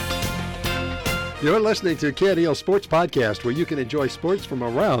You're listening to KNEL Sports Podcast, where you can enjoy sports from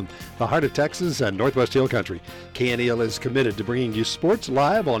around the heart of Texas and Northwest Hill Country. KNEL is committed to bringing you sports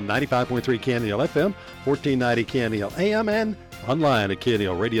live on 95.3 KNEL FM, 1490 KNEL AM, and online at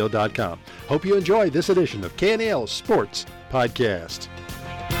KNELradio.com. Hope you enjoy this edition of KNEL Sports Podcast.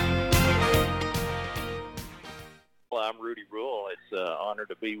 Well, I'm Rudy Rule. It's an honor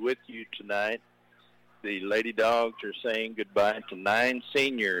to be with you tonight. The Lady Dogs are saying goodbye to 9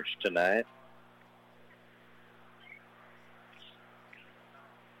 seniors tonight.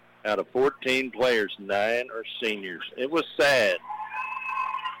 Out of 14 players, 9 are seniors. It was sad.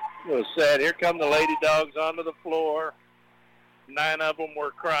 It was sad. Here come the Lady Dogs onto the floor. 9 of them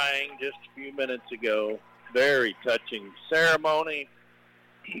were crying just a few minutes ago. Very touching ceremony.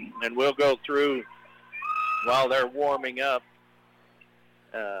 And we'll go through while they're warming up.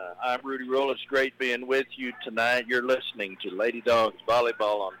 I'm Rudy Rule. It's great being with you tonight. You're listening to Lady Dogs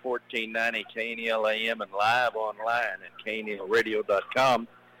Volleyball on 1490 KNEL AM and live online at KNELradio.com.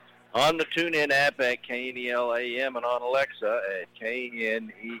 On the TuneIn app at KNEL AM and on Alexa at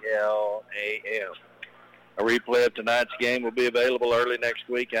KNEL AM. A replay of tonight's game will be available early next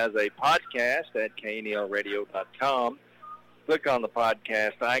week as a podcast at KNELradio.com. Click on the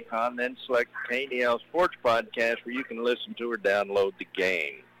podcast icon, then select KNEL Sports Podcast where you can listen to or download the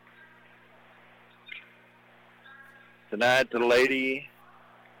game. Tonight, the Lady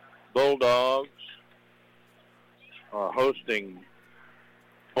Bulldogs are hosting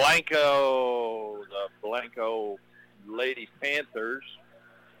Blanco, the Blanco Lady Panthers,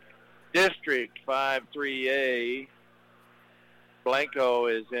 District 5-3A. Blanco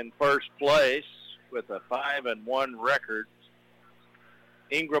is in first place with a 5-1 record.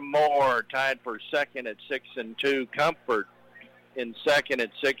 Ingram Moore tied for second at 6-2. Comfort in second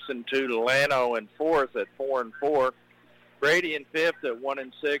at 6-2. Delano in fourth at 4-4. Brady in fifth at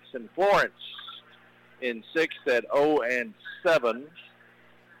 1-6, and Florence in sixth at 0-7.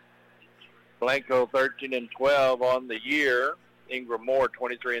 Blanco 13-12 on the year. Ingram Moore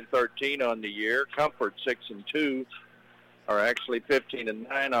 23-13 on the year. Comfort 6-2, or actually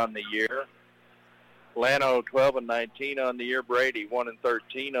 15-9 on the year. Lano 12-19 on the year. Brady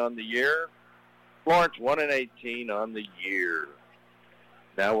 1-13 on the year. Florence 1-18 on the year.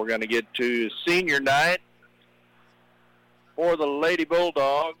 Now we're going to get to senior night for the Lady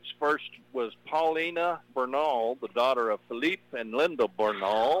Bulldogs. First was Paulina Bernal, the daughter of Philippe and Linda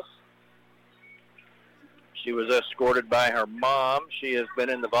Bernal. She was escorted by her mom. She has been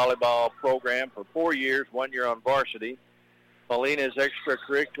in the volleyball program for 4 years, 1 year on varsity. Paulina's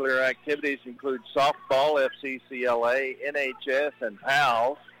extracurricular activities include softball, FCCLA, NHS, and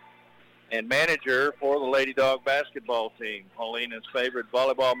PALS, and manager for the Lady Dog basketball team. Paulina's favorite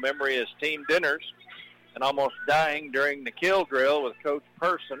volleyball memory is team dinners and almost dying during the kill drill with Coach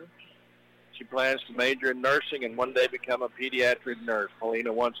Person. She plans to major in nursing and one day become a pediatric nurse.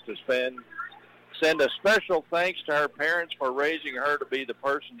 Paulina wants to send a special thanks to her parents for raising her to be the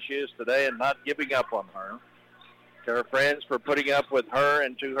person she is today and not giving up on her, to her friends for putting up with her,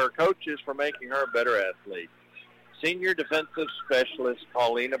 and to her coaches for making her a better athlete. Senior defensive specialist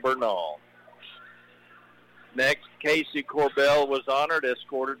Paulina Bernal. Next, Casey Corbell was honored,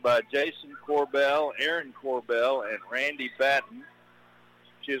 escorted by Jason Corbell, Aaron Corbell, and Randy Batten.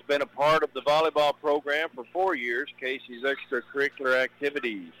 She has been a part of the volleyball program for 4 years. Casey's extracurricular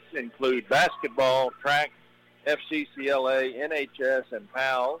activities include basketball, track, FCCLA, NHS, and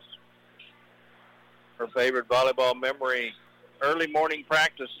PALS. Her favorite volleyball memory, early morning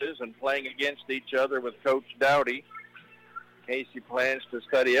practices and playing against each other with Coach Dowdy. Casey plans to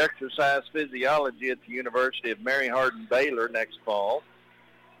study exercise physiology at the University of Mary Hardin-Baylor next fall.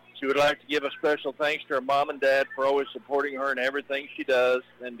 She would like to give a special thanks to her mom and dad for always supporting her in everything she does,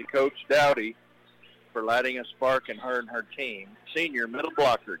 and to Coach Dowdy for lighting a spark in her and her team. Senior middle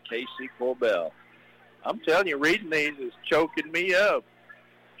blocker, Casey Corbell. I'm telling you, reading these is choking me up.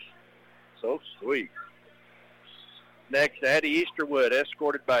 So sweet. Next, Addie Easterwood,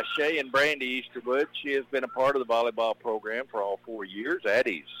 escorted by Shay and Brandy Easterwood. She has been a part of the volleyball program for all 4 years.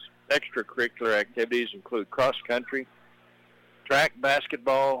 Addie's extracurricular activities include cross-country, track,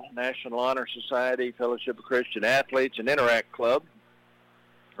 basketball, National Honor Society, Fellowship of Christian Athletes, and Interact Club.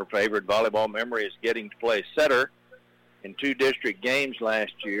 Her favorite volleyball memory is getting to play setter in 2 district games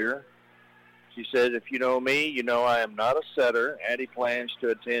last year. She says, if you know me, you know I am not a setter. Addie plans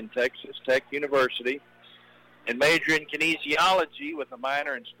to attend Texas Tech University and major in kinesiology with a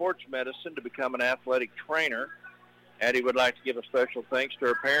minor in sports medicine to become an athletic trainer. Addie would like to give a special thanks to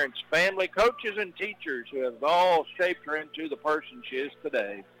her parents, family, coaches, and teachers who have all shaped her into the person she is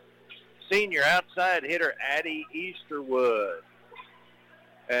today. Senior outside hitter Addie Easterwood.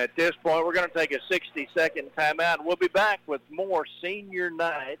 At this point, we're going to take a 60-second timeout, and we'll be back with more Senior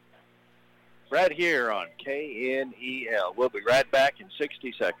Night right here on KNEL. We'll be right back in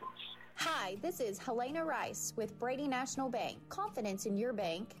 60 seconds. Hi, this is Helena Rice with Brady National Bank. Confidence in your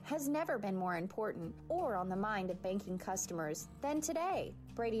bank has never been more important or on the mind of banking customers than today.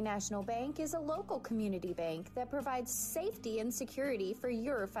 Brady National Bank is a local community bank that provides safety and security for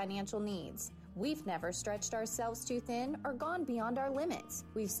your financial needs. We've never stretched ourselves too thin or gone beyond our limits.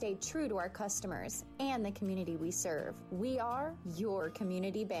 We've stayed true to our customers and the community we serve. We are your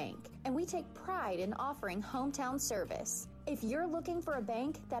community bank, and we take pride in offering hometown service. If you're looking for a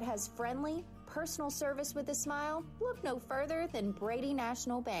bank that has friendly, personal service with a smile, look no further than Brady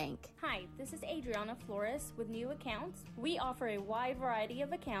National Bank. Hi, this is Adriana Flores with New Accounts. We offer a wide variety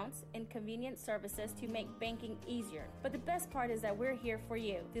of accounts and convenient services to make banking easier. But the best part is that we're here for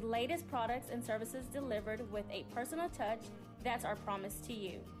you. The latest products and services delivered with a personal touch, that's our promise to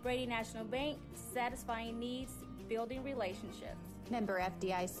you. Brady National Bank, satisfying needs, building relationships. Member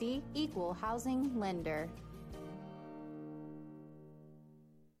FDIC, Equal Housing Lender.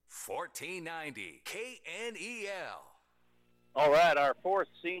 1490 KNEL. All right, our fourth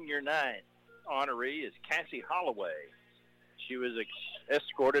Senior Night honoree is Cassie Holloway. She was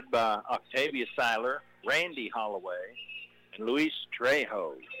escorted by Octavia Seiler, Randy Holloway, and Luis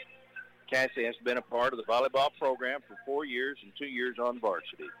Trejo. Cassie has been a part of the volleyball program for 4 years and 2 years on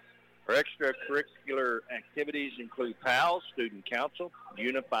varsity. Her extracurricular activities include PALS, Student Council,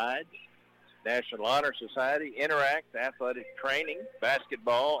 Unified, National Honor Society, Interact, athletic training,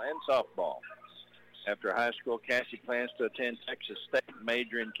 basketball, and softball. After high school, Cassie plans to attend Texas State and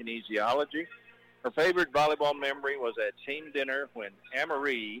major in kinesiology. Her favorite volleyball memory was at team dinner when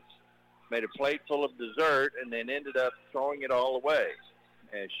Anne-Marie made a plate full of dessert and then ended up throwing it all away.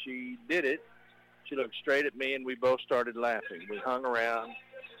 As she did it, she looked straight at me and we both started laughing. We hung around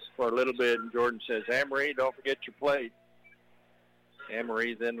for a little bit and Jordan says, "Anne-Marie, don't forget your plate."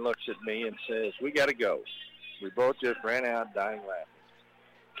 Anne-Marie then looks at me and says, "We got to go." We both just ran out dying laughing.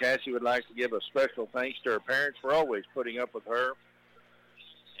 Cassie would like to give a special thanks to her parents for always putting up with her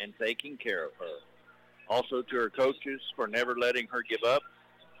and taking care of her. Also to her coaches for never letting her give up.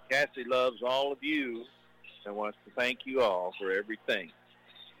 Cassie loves all of you and wants to thank you all for everything.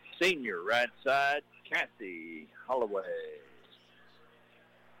 Senior right side, Cassie Holloway.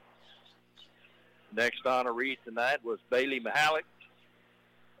 Next honoree tonight was Bailey Mahalik.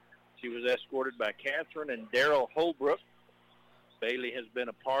 She was escorted by Catherine and Daryl Holbrook. Bailey has been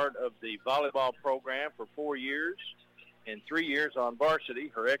a part of the volleyball program for 4 years and 3 years on varsity.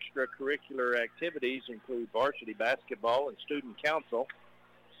 Her extracurricular activities include varsity basketball and student council.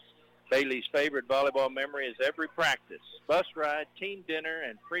 Bailey's favorite volleyball memory is every practice, bus ride, team dinner,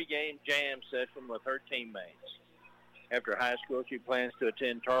 and pregame jam session with her teammates. After high school, she plans to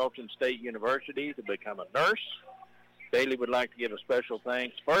attend Tarleton State University to become a nurse. Bailey would like to give a special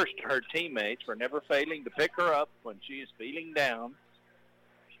thanks first to her teammates for never failing to pick her up when she is feeling down.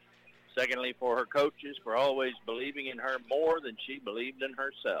 Secondly, for her coaches for always believing in her more than she believed in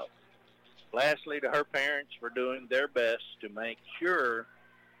herself. Lastly, to her parents for doing their best to make sure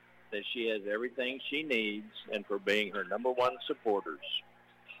that she has everything she needs and for being her number one supporters.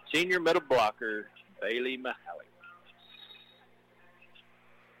 Senior middle blocker, Bailey Mahalik.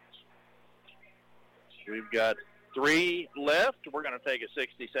 We've got 3 left. We're going to take a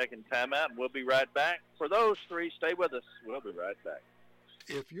 60-second timeout, and we'll be right back. For those 3, stay with us. We'll be right back.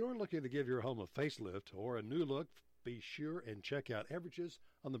 If you're looking to give your home a facelift or a new look, be sure and check out Everages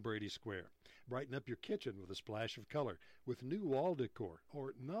on the Brady Square. Brighten up your kitchen with a splash of color with new wall decor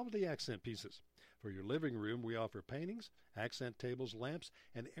or novelty accent pieces. For your living room, we offer paintings, accent tables, lamps,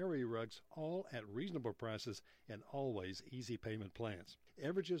 and area rugs, all at reasonable prices and always easy payment plans.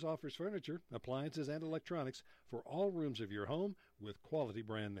 Everages offers furniture, appliances, and electronics for all rooms of your home with quality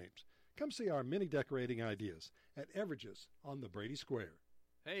brand names. Come see our many decorating ideas at Everages on the Brady Square.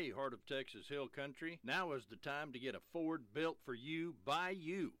 Hey, Heart of Texas Hill Country, now is the time to get a Ford built for you by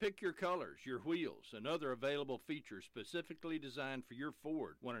you. Pick your colors, your wheels, and other available features specifically designed for your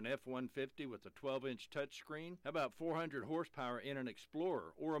Ford. Want an F-150 with a 12-inch touchscreen? How about 400 horsepower in an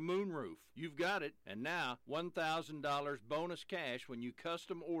Explorer or a moonroof? You've got it. And now, $1,000 bonus cash when you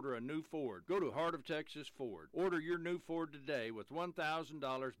custom order a new Ford. Go to Heart of Texas Ford. Order your new Ford today with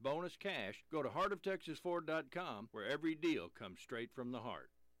 $1,000 bonus cash. Go to heartoftexasford.com where every deal comes straight from the heart.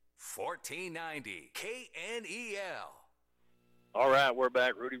 1490 KNEL. All right, we're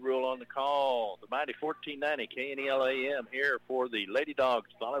back. Rudy Rule on the call. The mighty 1490 KNEL AM here for the Lady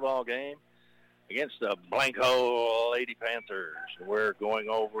Dogs volleyball game against the Blanco Lady Panthers. We're going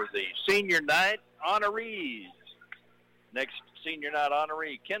over the senior night honorees. Next senior night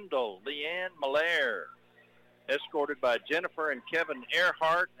honoree Kendall Leanne Malaire, escorted by Jennifer and Kevin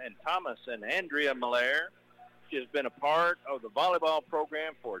Earhart and Thomas and Andrea Malaire. She has been a part of the volleyball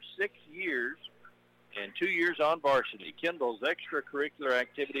program for 6 years and 2 years on varsity. Kendall's extracurricular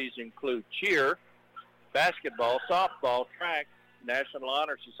activities include cheer, basketball, softball, track, National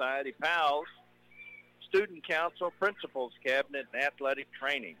Honor Society, PALS, student council, principals cabinet, and athletic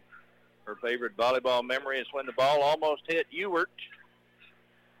training. Her favorite volleyball memory is when the ball almost hit Ewert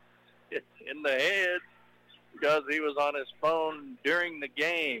in the head because he was on his phone during the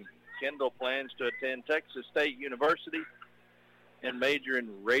game. Kendall plans to attend Texas State University and major in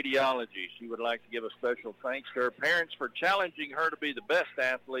radiology. She would like to give a special thanks to her parents for challenging her to be the best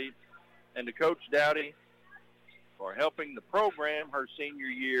athlete, and to Coach Dowdy for helping the program her senior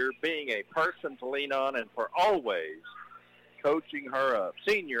year, being a person to lean on, and for always coaching her up.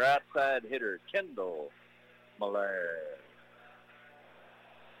 Senior outside hitter Kendall Malaire.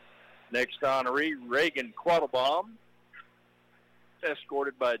 Next honoree, Reagan Quattlebaum,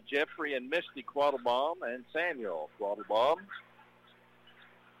 escorted by Jeffrey and Misty Quattlebaum and Samuel Quattlebaum.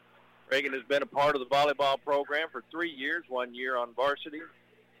 Reagan has been a part of the volleyball program for 3 years, 1 year on varsity.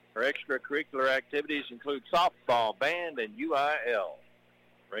 Her extracurricular activities include softball, band, and UIL.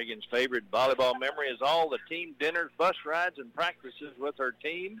 Reagan's favorite volleyball memory is all the team dinners, bus rides, and practices with her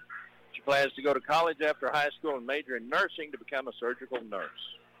team. She plans to go to college after high school and major in nursing to become a surgical nurse.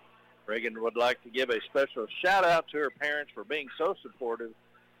 Reagan would like to give a special shout-out to her parents for being so supportive,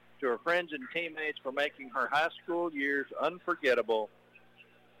 to her friends and teammates for making her high school years unforgettable,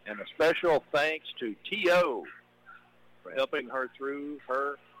 and a special thanks to T.O. for helping her through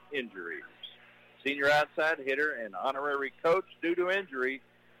her injuries. Senior outside hitter and honorary coach due to injury,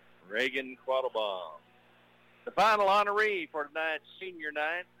 Reagan Quattlebaum. The final honoree for tonight's senior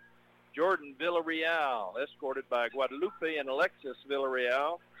night, Jordan Villarreal, escorted by Guadalupe and Alexis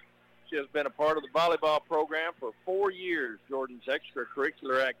Villarreal. She has been a part of the volleyball program for 4 years. Jordan's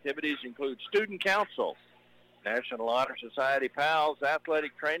extracurricular activities include student council, National Honor Society, PALS,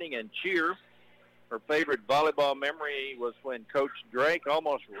 athletic training, and cheer. Her favorite volleyball memory was when Coach Drake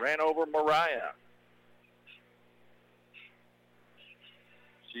almost ran over Mariah.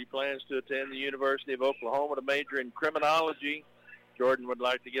 She plans to attend the University of Oklahoma to major in criminology. Jordan would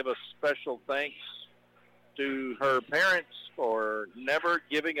like to give a special thanks to her parents for never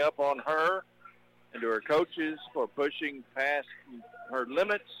giving up on her, and to her coaches for pushing past her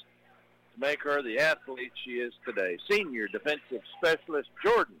limits to make her the athlete she is today. Senior defensive specialist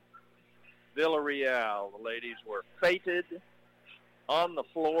Jordan Villarreal. The ladies were fated on the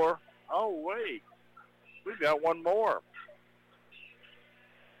floor. Oh, wait. We've got one more.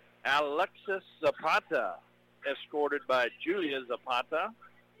 Alexis Zapata, escorted by Julia Zapata.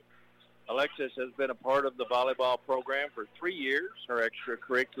 Alexis has been a part of the volleyball program for 3 years. Her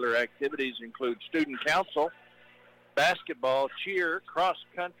extracurricular activities include student council, basketball, cheer,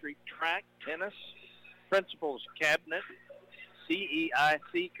 cross-country, track, tennis, principals cabinet,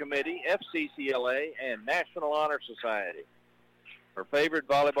 CEIC committee, FCCLA, and National Honor Society. Her favorite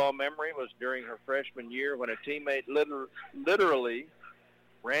volleyball memory was during her freshman year when a teammate literally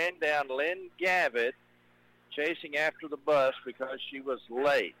ran down Lynn Gavitt chasing after the bus because she was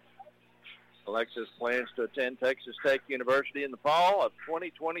late. Alexis plans to attend Texas Tech University in the fall of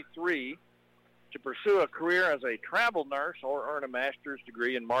 2023 to pursue a career as a travel nurse or earn a master's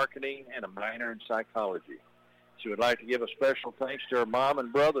degree in marketing and a minor in psychology. She would like to give a special thanks to her mom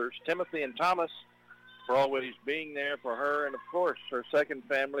and brothers, Timothy and Thomas, for always being there for her, and, of course, her second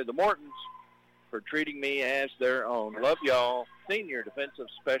family, the Mortons, for treating me as their own. Love y'all. Senior defensive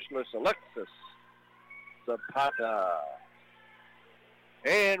specialist Alexis Zapata.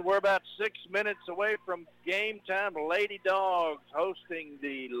 And we're about 6 minutes away from game time. Lady Dogs hosting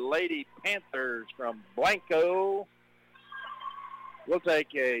the Lady Panthers from Blanco. We'll take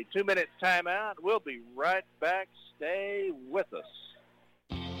a 2-minute timeout. We'll be right back. Stay with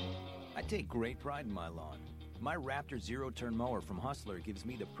us. I take great pride in my lawn. My Raptor zero-turn mower from Hustler gives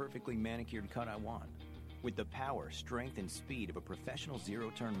me the perfectly manicured cut I want. With the power, strength, and speed of a professional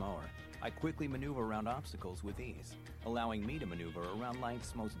zero-turn mower, I quickly maneuver around obstacles with ease, allowing me to maneuver around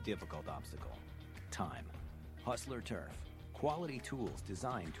life's most difficult obstacle, time. Hustler Turf. Quality tools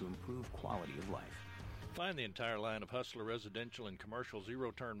designed to improve quality of life. Find the entire line of Hustler residential and commercial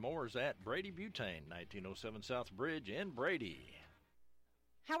zero-turn mowers at Brady Butane, 1907 South Bridge in Brady.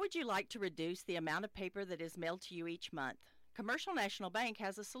 How would you like to reduce the amount of paper that is mailed to you each month? Commercial National Bank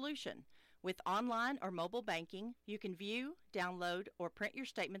has a solution. With online or mobile banking, you can view, download, or print your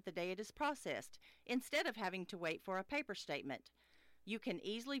statement the day it is processed, instead of having to wait for a paper statement. You can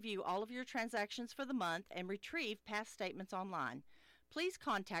easily view all of your transactions for the month and retrieve past statements online. Please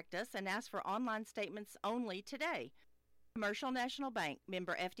contact us and ask for online statements only today. Commercial National Bank,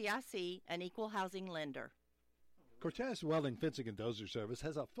 member FDIC, an equal housing lender. Cortez Welding Fencing and Dozer Service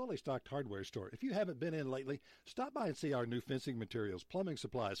has a fully stocked hardware store. If you haven't been in lately, stop by and see our new fencing materials, plumbing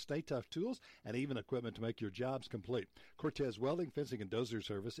supplies, Stay Tough tools, and even equipment to make your jobs complete. Cortez Welding Fencing and Dozer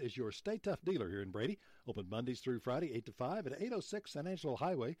Service is your Stay Tough dealer here in Brady. Open Mondays through Friday, 8 to 5 at 806 San Angelo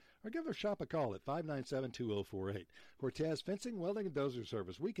Highway, or give their shop a call at 597-2048. Cortez Fencing, Welding, and Dozer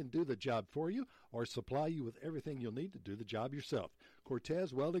Service. We can do the job for you or supply you with everything you'll need to do the job yourself.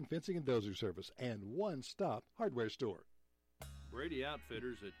 Cortez Welding, Fencing, and Dozer Service, and one-stop hardware store. Brady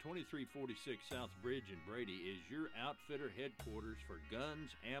Outfitters at 2346 South Bridge in Brady is your outfitter headquarters for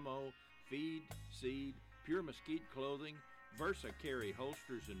guns, ammo, feed, seed, pure mesquite clothing, Versa Carry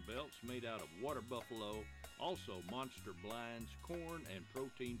holsters and belts made out of water buffalo, also monster blinds, corn, and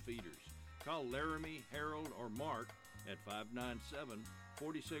protein feeders. Call Laramie, Harold, or Mark at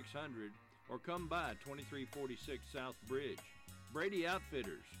 597-4600 or come by 2346 South Bridge. Brady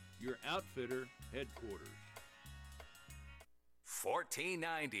Outfitters, your outfitter headquarters.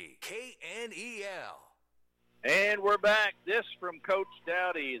 1490 KNEL. And we're back. This from Coach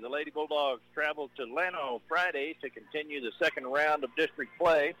Dowdy. The Lady Bulldogs traveled to Llano Friday to continue the second round of district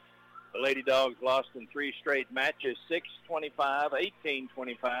play. The Lady Dogs lost in 3 straight matches, 6-25,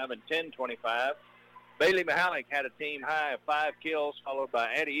 18-25, and 10-25. Bailey Mahalik had a team high of 5 kills, followed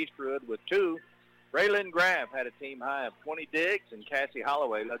by Addie Easterwood with 2. Raylyn Graff had a team high of 20 digs, and Cassie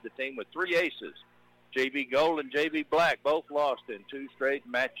Holloway led the team with 3 aces. J.B. Gold and J.B. Black both lost in 2 straight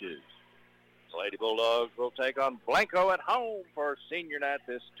matches. The Lady Bulldogs will take on Blanco at home for senior night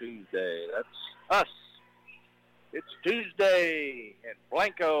this Tuesday. That's us. It's Tuesday, and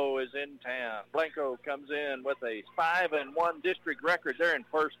Blanco is in town. Blanco comes in with a 5-1 district record. They're in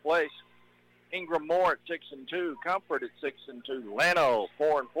first place. Ingram Moore at 6-2. Comfort at 6-2. Llano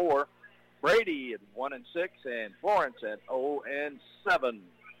 4-4. Brady at 1-6, and Florence at 0-7.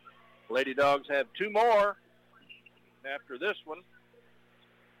 Lady Dogs have 2 more after this one.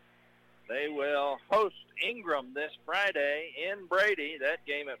 They will host Ingram this Friday in Brady. That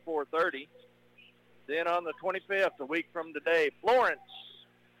game at 4:30. Then on the 25th, a week from today, Florence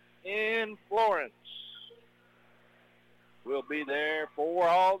in Florence. We'll be there for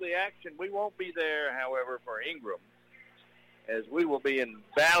all the action. We won't be there, however, for Ingram, as we will be in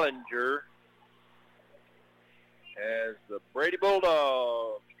Ballinger as the Brady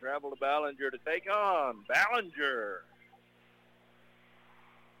Bulldogs travel to Ballinger to take on Ballinger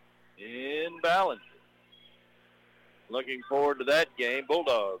in Ballinger. Looking forward to that game.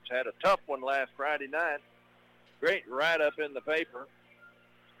 Bulldogs had a tough one last Friday night. Great write-up in the paper.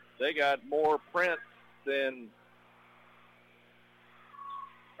 They got more print than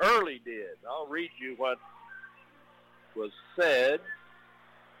Early did. I'll read you what was said.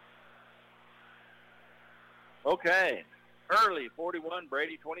 Okay. Early 41,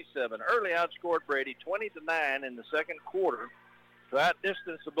 Brady 27. Early outscored Brady 20-9 in the second quarter to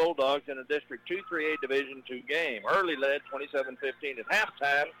outdistance the Bulldogs in a District 2-3A Division II game. Early led 27-15 at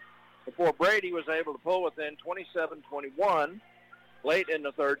halftime before Brady was able to pull within 27-21 late in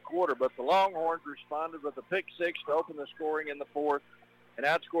the third quarter. But the Longhorns responded with a pick six to open the scoring in the fourth and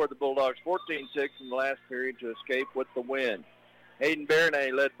outscored the Bulldogs 14-6 in the last period to escape with the win. Hayden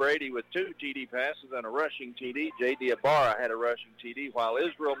Baronay led Brady with 2 TD passes and a rushing TD. J.D. Ibarra had a rushing TD, while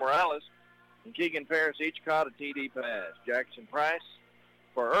Israel Morales and Keegan Ferris each caught a TD pass. Jackson Price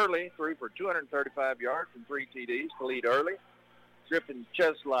for Early threw for 235 yards and 3 TDs to lead Early. Griffin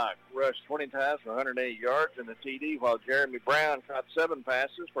Cheslock rushed 20 times for 108 yards and a TD, while Jeremy Brown caught 7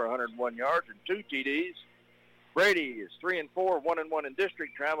 passes for 101 yards and 2 TDs. Brady is 3-4, 1-1 in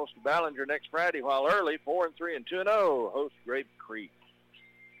district, travels to Ballinger next Friday, while Early 4-3 and 2-0 hosts Grape Creek.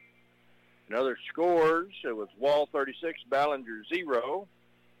 In other scores, it was Wall 36, Ballinger 0,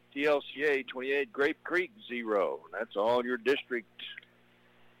 TLCA 28, Grape Creek 0. That's all your district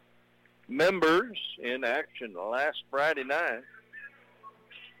members in action last Friday night.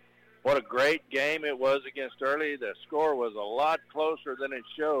 What a great game it was against Early. The score was a lot closer than it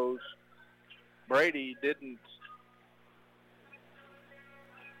shows. Brady didn't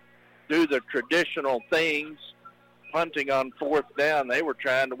do the traditional things, punting on fourth down. They were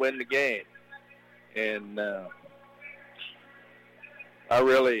trying to win the game. And I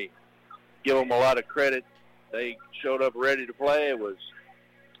really give them a lot of credit. They showed up ready to play. It was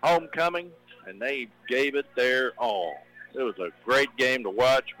homecoming, and they gave it their all. It was a great game to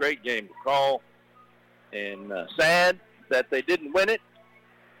watch, great game to call, and sad that they didn't win it.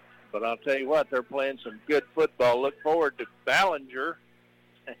 But I'll tell you what, they're playing some good football. Look forward to Ballinger.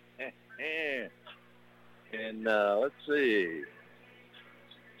 And let's see.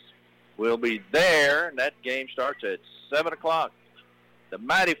 We'll be there, and that game starts at 7 o'clock. The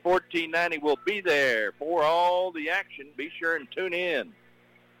mighty 1490 will be there for all the action. Be sure and tune in.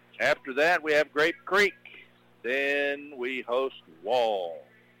 After that, we have Grape Creek. Then we host Wall.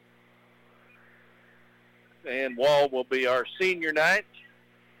 And Wall will be our senior night.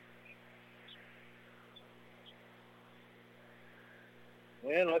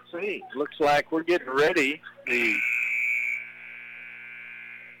 And let's see. Looks like we're getting ready. The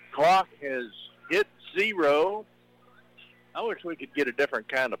clock has hit 0. I wish we could get a different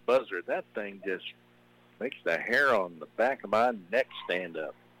kind of buzzer. That thing just makes the hair on the back of my neck stand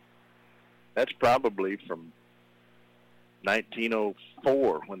up. That's probably from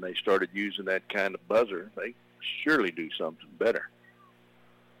 1904 when they started using that kind of buzzer. They surely do something better.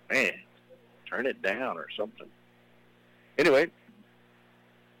 Man, turn it down or something. Anyway,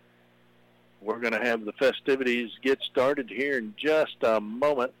 we're going to have the festivities get started here in just a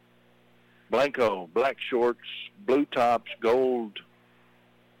moment. Blanco, black shorts, blue tops, gold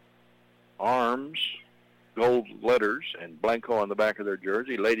arms, gold letters, and Blanco on the back of their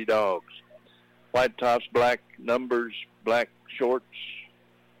jersey. Lady Dogs, white tops, black numbers, black shorts.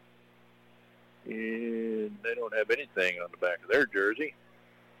 And they don't have anything on the back of their jersey.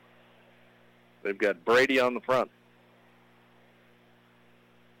 They've got Brady on the front.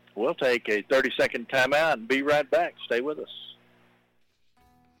 We'll take a 30-second timeout and be right back. Stay with us.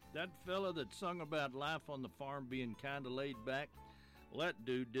 That fella that sung about life on the farm being kind of laid back, well, that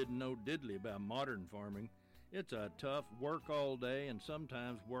dude didn't know diddly about modern farming. It's a tough work all day and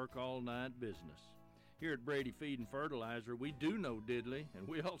sometimes work all night business. Here at Brady Feed and Fertilizer, we do know diddly, and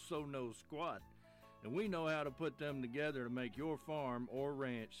we also know squat. And we know how to put them together to make your farm or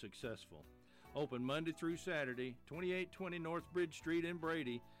ranch successful. Open Monday through Saturday, 2820 North Bridge Street in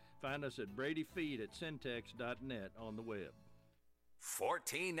Brady. Find us at bradyfeed@syntex.net on the web.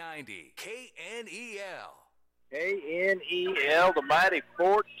 1490 KNEL. KNEL, the mighty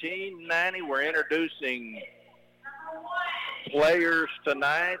 1490. We're introducing players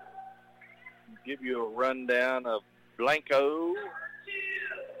tonight. Give you a rundown of Blanco.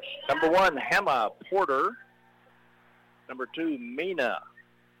 Number 1, Hema Porter. Number 2, Mina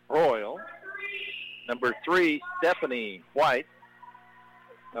Royal. Number 3, Stephanie White.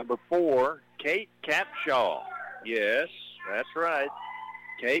 Number 4, Kate Capshaw. Yes, that's right.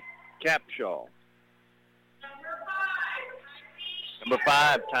 Kate Capshaw. Number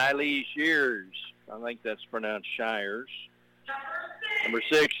 5, Tylee Shears. I think that's pronounced Shires. Number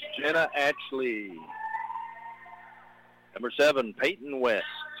 6, Jenna Ashley. Number 7, Peyton West.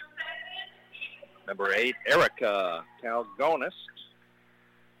 Number 8, Erica Calgonis.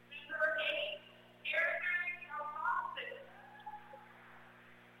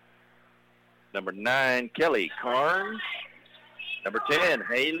 Number 9, Kelly Carnes. Number 10,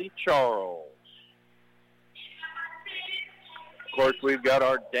 Haley Charles. Of course, we've got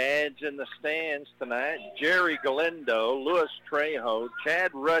our dads in the stands tonight. Jerry Galindo, Louis Trejo,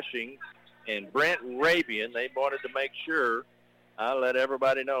 Chad Rushing, and Brent Rabian. They wanted to make sure I let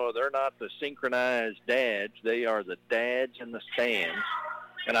everybody know they're not the synchronized dads. They are the dads in the stands.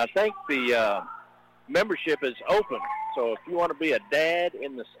 And I think the membership is open. So if you want to be a dad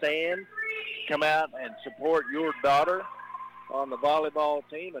in the stand, come out and support your daughter on the volleyball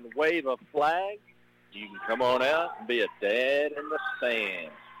team and wave a flag, you can come on out and be a dad in the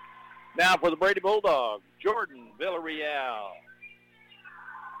stands. Now for the Brady Bulldogs, Jordan Villarreal,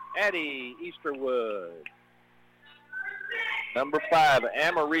 Addie Easterwood. Number 5,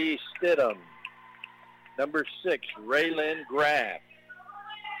 Amarie Stidham. Number 6, Raylyn Graff.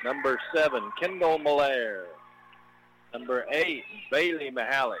 Number 7, Kendall Malaire. Number 8, Bailey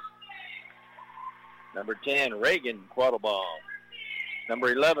Mahalik. Number 10, Reagan Quattlebaum.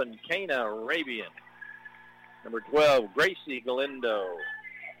 Number 11, Kana Rabian. Number 12, Gracie Galindo.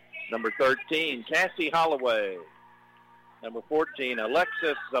 Number 13, Cassie Holloway. Number 14,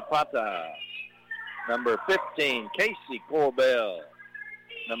 Alexis Zapata. Number 15, Casey Corbell.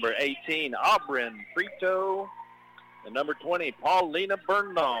 Number 18, Aubryn Frito. And number 20, Paulina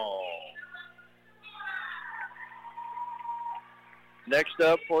Bernal. Next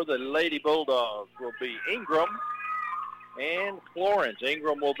up for the Lady Bulldogs will be Ingram and Florence.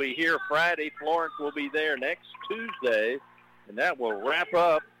 Ingram will be here Friday. Florence will be there next Tuesday. And that will wrap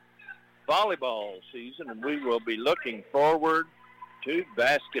up volleyball season. And we will be looking forward to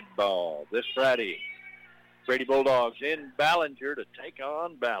basketball this Friday. Brady Bulldogs in Ballinger to take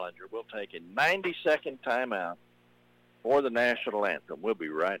on Ballinger. We'll take a 90-second timeout. for the national anthem. We'll be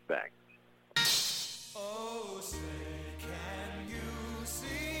right back. Oh, say can you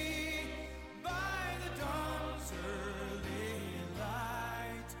see by the dawn's early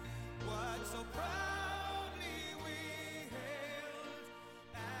light what so proudly we hailed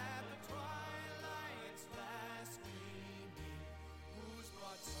at the twilight's last gleaming, whose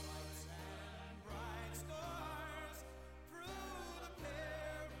broad stripes and bright stars through the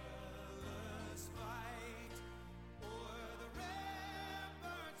perilous fight o'er the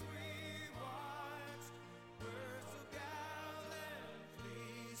ramparts we watched were so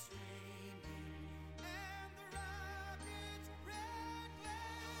gallantly streaming, and the rocket's red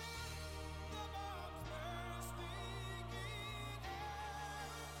glare, the bombs bursting in air,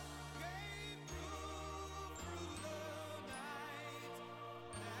 gave proof through the night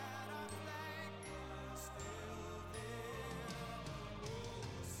that our flag was still there.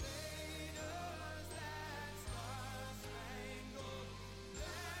 Oh, say does that star-spangled banner yet wave o'er the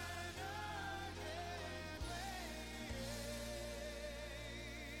land of the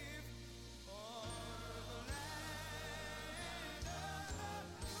free and the home of the brave.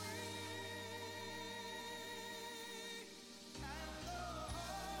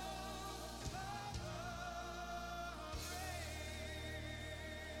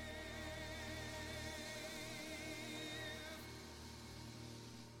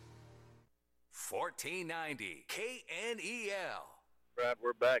 1490 KNEL. Right,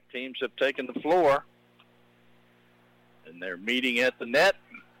 we're back. Teams have taken the floor, and they're meeting at the net.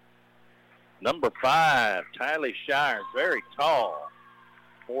 Number 5, Tylee Shires, very tall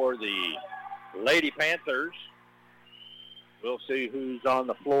for the Lady Panthers. We'll see who's on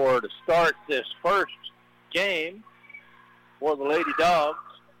the floor to start this first game for the Lady Dogs.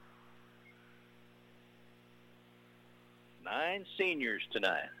 9 seniors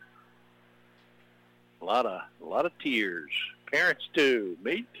tonight. A lot of tears. Parents too.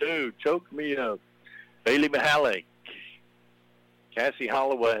 Me too. Choked me up. Bailey Mihalik, Cassie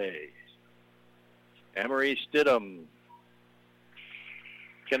Holloway, Emery Stidham,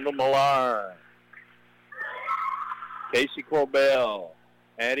 Kendall Millar, Casey Corbell,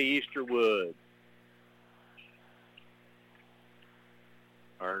 Addie Easterwood.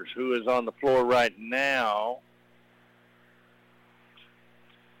 Who is on the floor right now?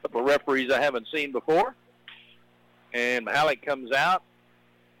 A couple of referees I haven't seen before. And Mihalik comes out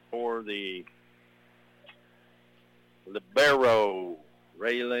for the libero,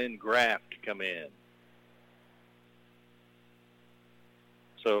 Raylyn Graff, to come in.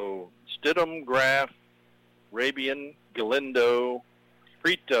 So Stidham, Graff, Rabian, Galindo,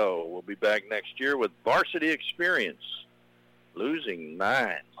 Prito will be back next year with varsity experience. Losing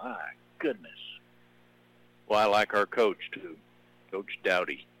 9. My goodness. Well, I like our coach, too. Coach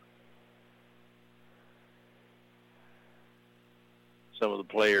Dowdy. Some of the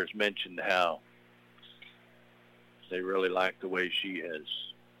players mentioned how they really like the way she has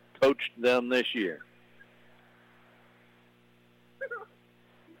coached them this year.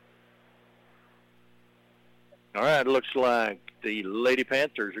 All right, looks like the Lady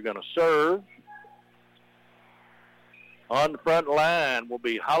Panthers are going to serve. On the front line will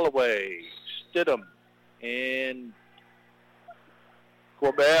be Holloway, Stidham, and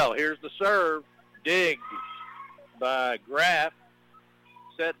Corbell. Here's the serve. Dig by Graff.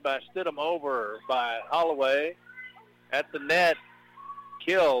 Set by Stidham, over by Holloway. At the net,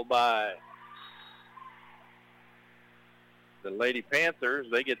 kill by the Lady Panthers.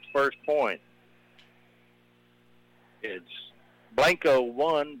 They get the first point. It's Blanco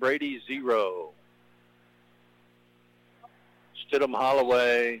 1, Brady 0. Stidham,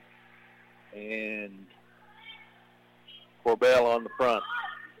 Holloway, and Corbell on the front.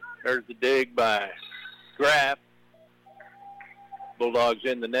 There's the dig by Graff. Bulldogs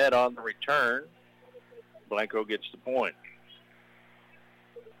in the net on the return. Blanco gets the point.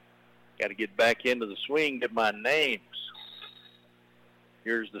 Got to get back into the swing, get my names.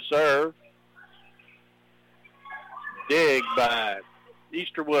 Here's the serve. Dig by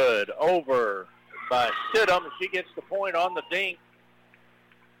Easterwood, over by Stidham. She gets the point on the dink.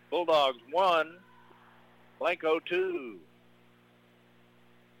 Bulldogs 1, Blanco 2.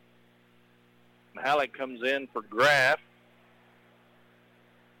 Mihalik comes in for Graff.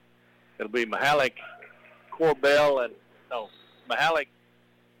 It'll be Mihalik, Mihalik,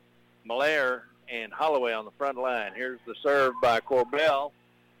 Malaire, and Holloway on the front line. Here's the serve by Corbell.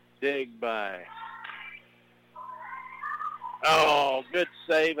 Dig by... Oh, good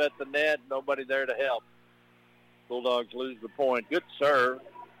save at the net. Nobody there to help. Bulldogs lose the point. Good serve.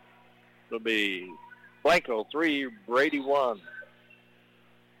 It'll be Blanco 3, Brady 1.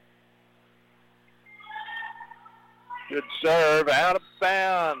 Good serve, out of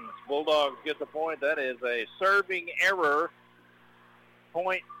bounds. Bulldogs get the point. That is a serving error.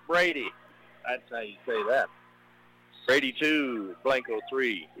 Point Brady. That's how you say that. Brady 2, Blanco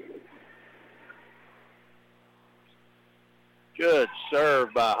 3. Good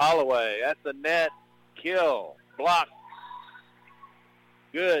serve by Holloway. At the net, kill, block.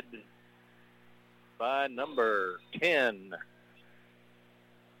 Good by number 10,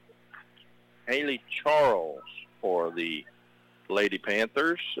 Haley Charles for the Lady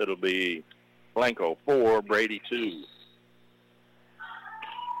Panthers. It'll be Blanco 4, Brady 2.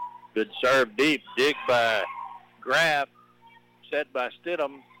 Good serve deep. Dig by Graff. Set by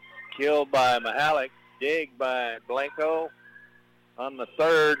Stidham. Kill by Mahalik. Dig by Blanco. On the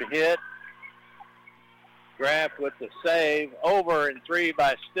third hit, Graff with the save. Over and 3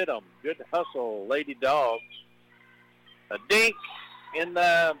 by Stidham. Good hustle, Lady Dogs. A dink in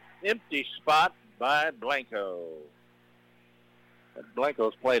the empty spot by Blanco.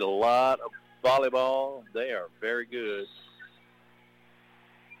 Blanco's played a lot of volleyball. They are very good.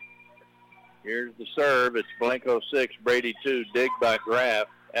 Here's the serve. It's Blanco 6, Brady 2. Dig by Graff,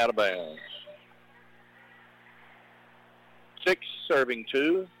 out of bounds. 6 serving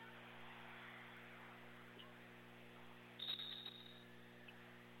 2.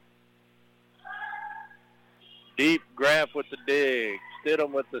 Deep, Graff with the dig.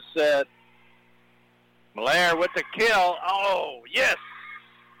 Stidham with the set. Malaire with the kill. Oh, yes!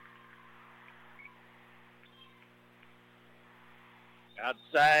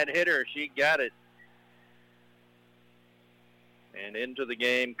 Outside hitter. She got it. And into the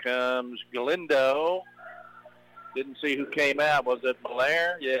game comes Galindo. Didn't see who came out. Was it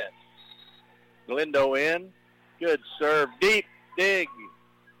Malaire? Yes. Galindo in. Good serve. Deep dig.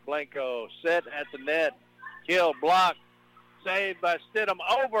 Blanco set at the net. Kill, block. Saved by Stidham.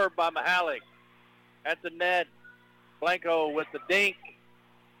 Over by Mahalik. At the net. Blanco with the dink.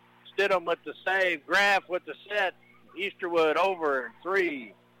 Stidham with the save. Graff with the set. Easterwood over in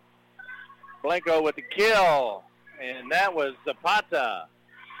 3. Blanco with the kill. And that was Zapata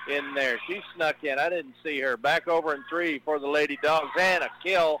in there. She snuck in. I didn't see her. Back over in 3 for the Lady Dogs. And a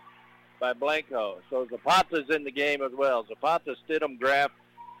kill by Blanco. So Zapata's in the game as well. Zapata, Stidham, Graff,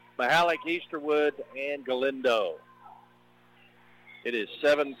 Mahalik, Easterwood, and Galindo. It is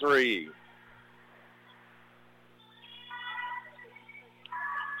 7-3.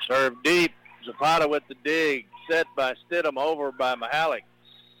 Serve deep. Zapata with the dig. Set by Stidham, over by Mahalik.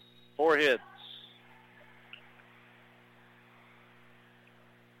 4 hits.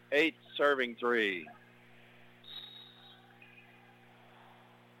 8 serving 3.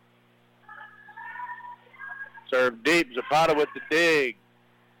 Serve deep. Zapata with the dig.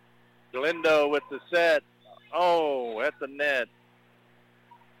 Galindo with the set. Oh, at the net.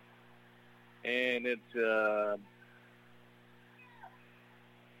 And it's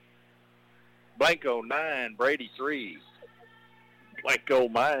Blanco 9, Brady 3. Blanco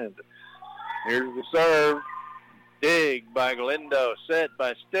mind. Here's the serve. Dig by Galindo. Set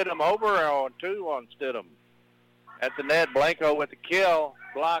by Stidham. Over on 2 on Stidham. At the net, Blanco with the kill.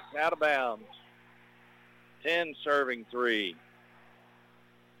 Blocked, out of bounds. 10 serving 3.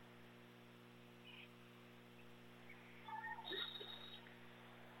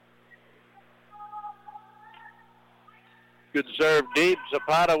 Good serve deep.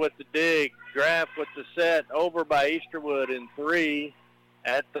 Zapata with the dig. Graff with the set. Over by Easterwood in 3.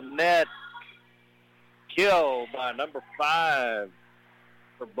 At the net. Kill by number 5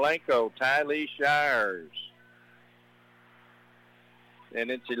 for Blanco, Tylee Shires. And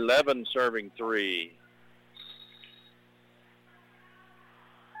it's 11 serving 3.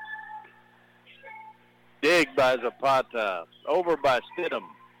 Dig by Zapata. Over by Stidham.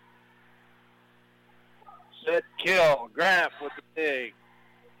 Set, kill. Graff with the dig.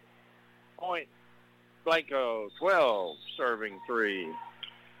 Point. Blanco, 12 serving 3.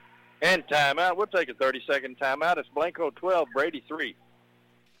 And timeout. We'll take a 30-second timeout. It's Blanco 12, Brady 3.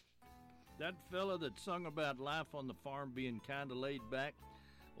 That fella that sung about life on the farm being kind of laid back,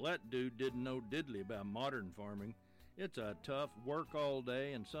 well, that dude didn't know diddly about modern farming. It's a tough work all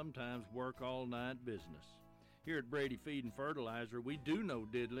day and sometimes work all night business. Here at Brady Feed and Fertilizer, we do know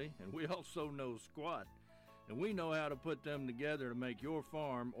diddly, and we also know squat. And we know how to put them together to make your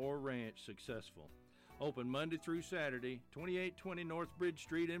farm or ranch successful. Open Monday through Saturday, 2820 North Bridge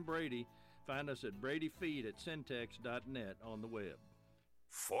Street in Brady. Find us at bradyfeed at syntex.net on the web.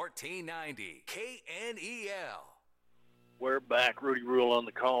 1490 KNEL. We're back. Rudy Rule on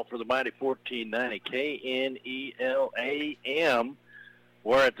the call for the mighty 1490 KNEL AM.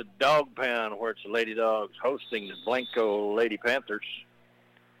 We're at the Dog Pound where it's the Lady Dogs hosting the Blanco Lady Panthers.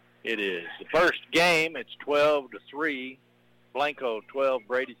 It is the first game. It's 12-3. Blanco 12,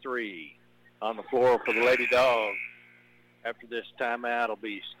 Brady 3. On the floor for the Lady Dogs. After this timeout, it'll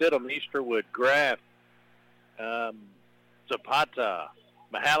be Stidham, Easterwood, Graff, Zapata,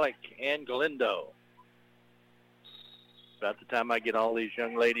 Mahalik, and Galindo. About the time I get all these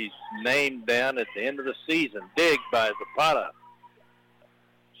young ladies named down at the end of the season. Dig by Zapata.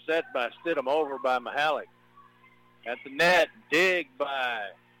 Set by Stidham, over by Mahalik. At the net, dig by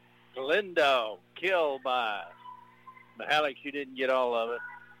Galindo. Kill by Mahalik. She didn't get all of it.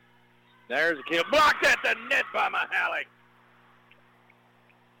 There's a kill. Blocked at the net by Mahalik.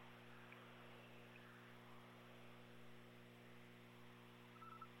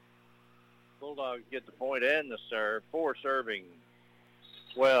 Bulldogs get the point and the serve. 4 serving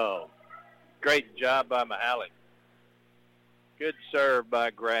 12. Great job by Mahalik. Good serve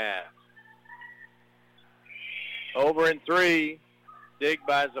by Graff. Over in 3. Dig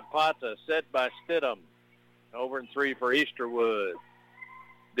by Zapata. Set by Stidham. Over in 3 for Easterwood.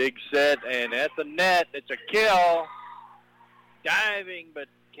 Big set, and at the net, it's a kill. Diving, but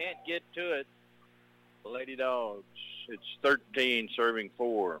can't get to it. The Lady Dogs, it's 13 serving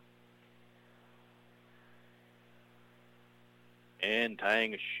 4. And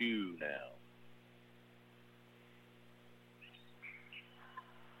tying a shoe now.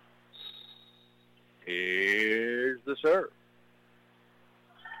 Here's the serve.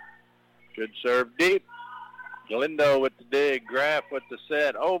 Good serve deep. Galindo with the dig. Graff with the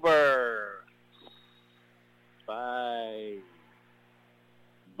set. Over. 5.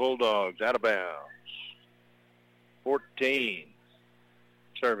 Bulldogs out of bounds. 14.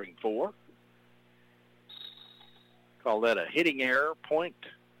 Serving 4. Call that a hitting error. Point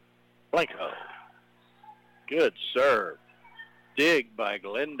Blanco. Good serve. Dig by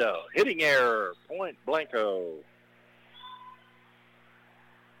Galindo. Hitting error. Point Blanco.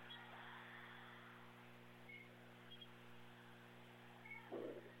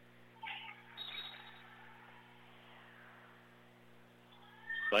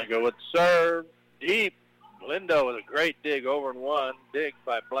 Blanco with the serve. Deep. Galindo with a great dig over and 1. Dig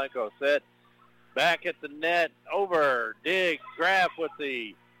by Blanco. Set. Back at the net. Over. Dig. Graff with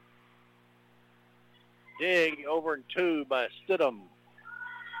the dig. Over and 2 by Stidham.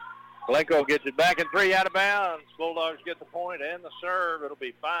 Blanco gets it back in 3 out of bounds. Bulldogs get the point and the serve. It'll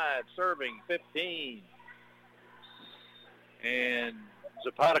be 5. Serving 15. And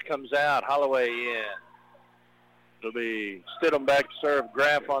Zapata comes out. Holloway in. It'll be Stidham back to serve.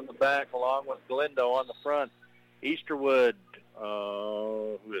 Graff on the back along with Galindo on the front. Easterwood,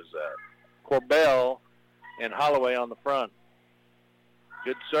 who is that? Corbell and Holloway on the front.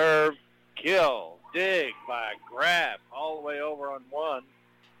 Good serve. Kill. Dig by Graff all the way over on 1.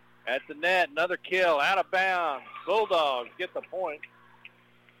 At the net, another kill. Out of bounds. Bulldogs get the point.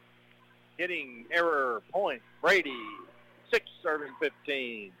 Hitting error. Point. Brady. 6 serving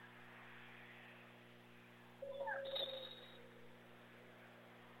 15.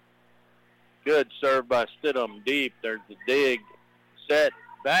 Good serve by Stidham. Deep. There's the dig. Set.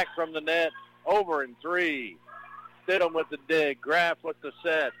 Back from the net. Over in 3. Stidham with the dig. Graff with the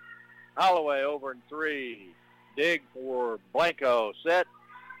set. Holloway over in 3. Dig for Blanco. Set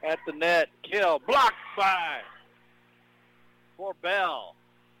at the net. Kill. Blocked by Corbell.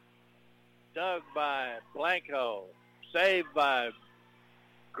 Dug by Blanco. Saved by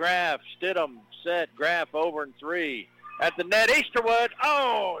Graff. Stidham set. Graff over in 3. At the net. Easterwood.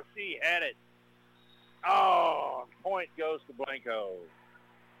 Oh, she had it. Oh, point goes to Blanco.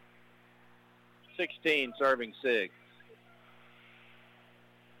 16 serving 6.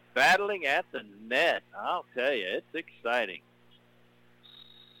 Battling at the net. I'll tell you, it's exciting.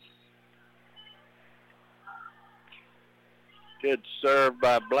 Good serve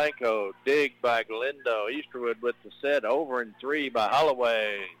by Blanco. Dig by Galindo. Easterwood with the set. Over in 3 by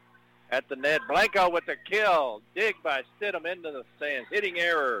Holloway. At the net. Blanco with the kill. Dig by Stidham into the stands. Hitting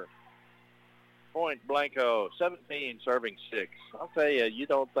error. Point Blanco. 17 serving 6. I'll tell you, you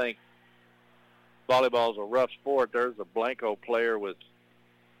don't think volleyball's a rough sport. There's a Blanco player with,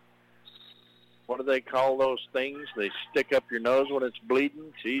 what do they call those things? They stick up your nose when it's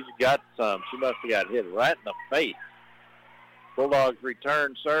bleeding. She's got some. She must have got hit right in the face. Bulldogs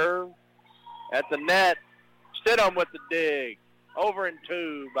return serve. At the net, Stidham with the dig. Over in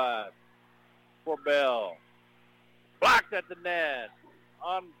 2 by Corbell. Blocked at the net.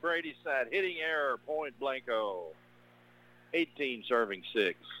 On Brady's side. Hitting error. Point Blanco. 18 serving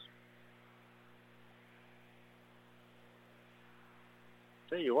 6.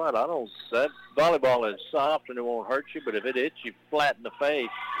 Tell you what, that volleyball is soft and it won't hurt you, but if it hits you flat in the face.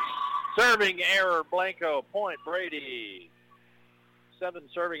 Serving error, Blanco. Point Brady. 7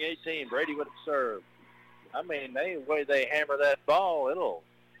 serving 18. Brady with a serve. I mean, the way they hammer that ball,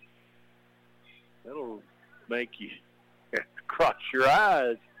 it'll make you cross your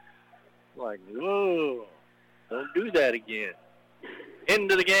eyes. Like, whoa, don't do that again.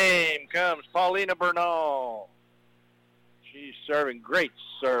 Into the game comes Paulina Bernal. She's serving great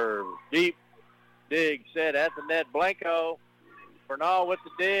serve. Deep dig set at the net. Blanco. Bernal with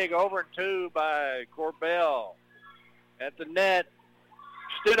the dig. Over and 2 by Corbell. At the net.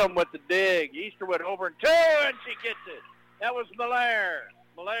 Stidham with the dig. Easterwood over and 2, and she gets it. That was Miller.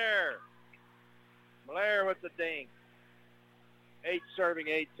 Miller with the dink. 8 serving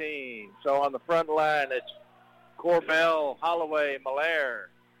 18. So on the front line, it's Corbell, Holloway, Miller.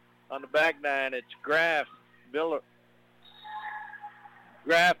 On the back nine, it's Graf,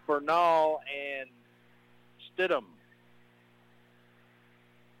 Bernal, and Stidham.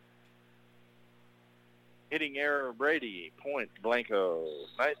 Hitting error, Brady. Point, Blanco.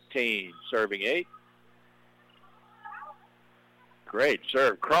 19, serving 8. Great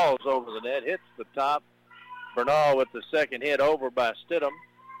serve. Crawls over the net, hits the top. Bernal with the second hit over by Stidham.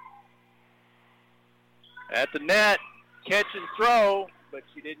 At the net, catch and throw, but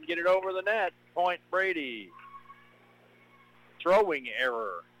she didn't get it over the net. Point, Brady. Throwing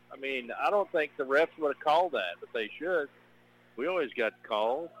error. I mean, I don't think the refs would have called that, but they should. We always got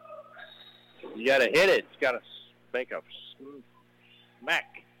called. You got to hit it. It's got to make a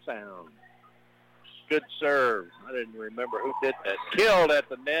smack sound. Good serve. I didn't remember who did that. Killed at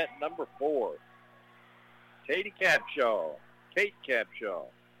the net, number 4. Kate Capshaw.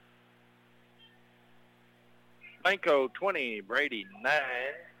 Blanco 20, Brady 9.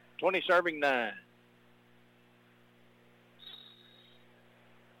 20 serving 9.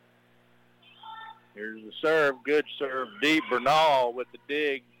 Here's the serve. Good serve. Deep. Bernal with the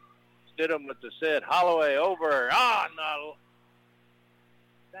dig. Stidham with the set. Holloway over. Ah, no.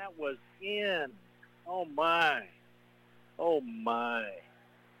 That was in. Oh, my.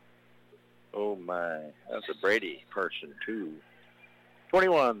 That's a Brady person, too.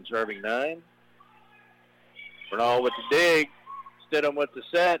 21 serving 9. Bernal with the dig. Stidham with the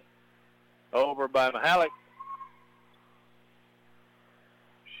set. Over by Mihalik.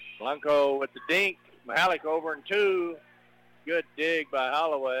 Blanco with the dink. Mihalik over and 2. Good dig by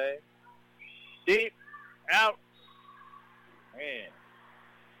Holloway. Deep. Out. Man.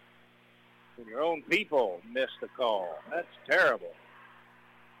 Your own people missed the call. That's terrible.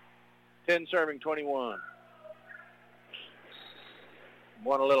 10 serving 21.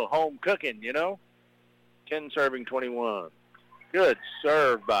 Want a little home cooking, you know? 10 serving 21. Good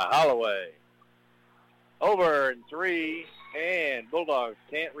serve by Holloway. Over and 3, and Bulldogs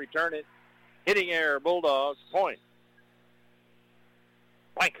can't return it. Hitting error, Bulldogs. Point.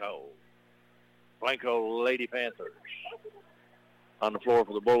 Blanco Lady Panthers. On the floor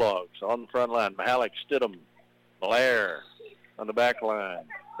for the Bulldogs. On the front line, Mihalik, Stidham, Blair. On the back line,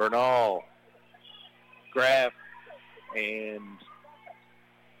 Bernal, Graf, and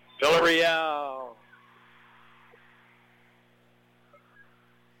Villarreal.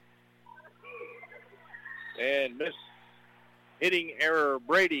 And miss hitting error,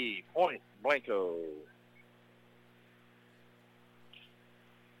 Brady. Point, Blanco.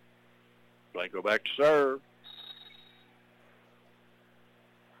 Blanco back to serve.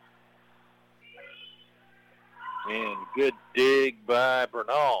 And good dig by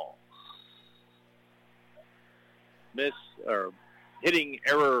Bernal. Hitting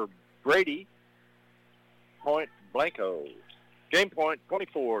error, Brady. Point, Blanco. Game point,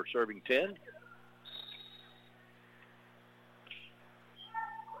 24, serving 10.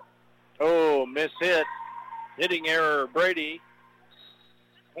 Oh, miss hit. Hitting error, Brady.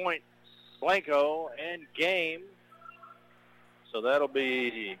 Point, Blanco, and game. So that'll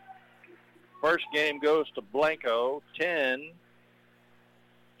be first game goes to Blanco,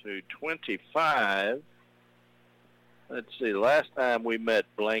 10-25. Let's see, last time we met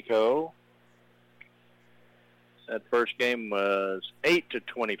Blanco, that first game was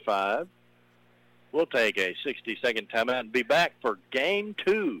 8-25. We'll take a 60-second timeout and be back for Game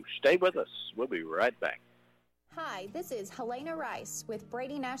 2. Stay with us. We'll be right back. Hi, this is Helena Rice with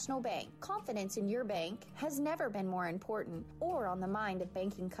Brady National Bank. Confidence in your bank has never been more important or on the mind of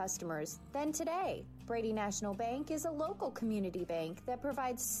banking customers than today. Brady National Bank is a local community bank that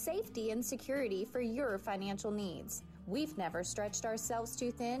provides safety and security for your financial needs. We've never stretched ourselves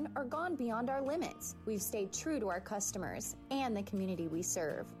too thin or gone beyond our limits. We've stayed true to our customers and the community we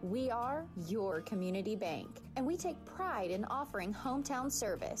serve. We are your community bank, and we take pride in offering hometown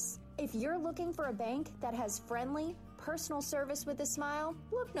service. If you're looking for a bank that has friendly, personal service with a smile?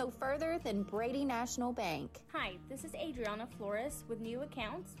 Look no further than Brady National Bank. Hi, this is Adriana Flores with New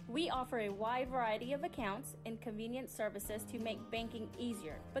Accounts. We offer a wide variety of accounts and convenient services to make banking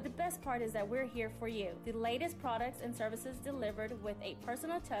easier. But the best part is that we're here for you. The latest products and services delivered with a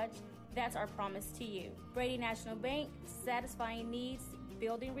personal touch. That's our promise to you. Brady National Bank, satisfying needs,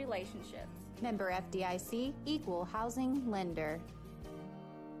 building relationships. Member FDIC, Equal Housing Lender.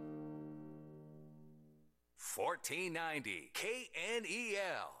 1490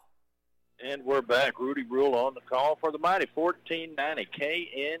 KNEL. And we're back. Rudy Brule on the call for the mighty 1490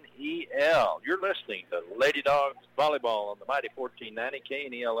 KNEL. You're listening to Lady Dogs Volleyball on the mighty 1490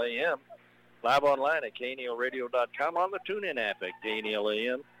 KNEL AM. Live online at KNELradio.com, on the TuneIn app at KNEL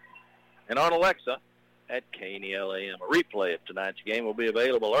AM, and on Alexa at KNEL AM. A replay of tonight's game will be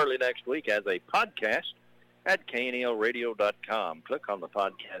available early next week as a podcast at KNELradio.com. Click on the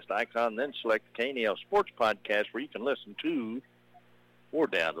podcast icon, then select the KNEL Sports Podcast where you can listen to or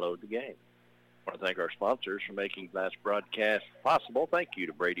download the game. I want to thank our sponsors for making this broadcast possible. Thank you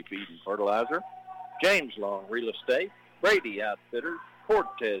to Brady Feed and Fertilizer, James Long Real Estate, Brady Outfitters,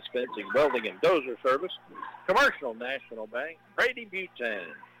 Cortez Fencing, Welding, and Dozer Service, Commercial National Bank, Brady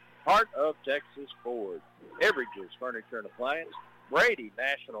Butane, Heart of Texas Ford, Everidge's Furniture and Appliance, Brady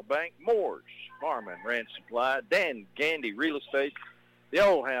National Bank, Moore's Farm and Ranch Supply, Dan Gandy Real Estate, the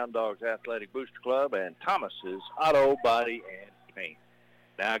Old Hound Dogs Athletic Booster Club, and Thomas's Auto Body and Paint.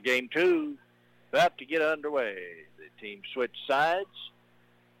 Now game two, about to get underway. The team switch sides.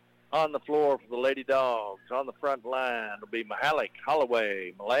 On the floor for the Lady Dogs. On the front line will be Mahalik,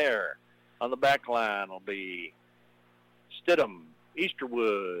 Holloway, Malaire. On the back line will be Stidham,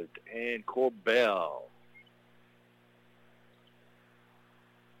 Easterwood, and Corbell.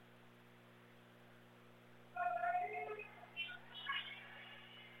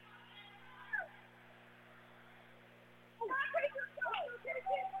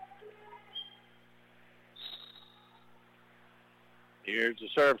 Here's the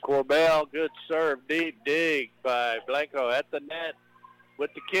serve, Corbell. Good serve, deep dig by Blanco at the net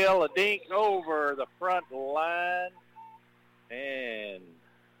with the kill. A dink over the front line. And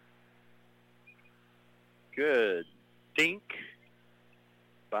good dink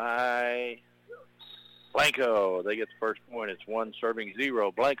by Blanco. They get the first point. It's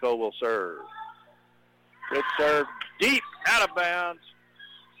 1-0. Blanco will serve. Good serve, deep out of bounds.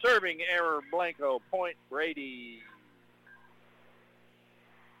 Serving error, Blanco. Point, Brady.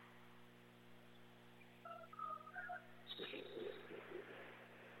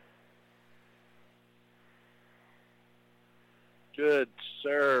 Good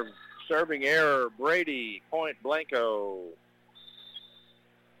serve. Serving error, Brady. Point, Blanco.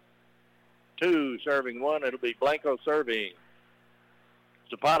 2, serving 1. It'll be Blanco serving.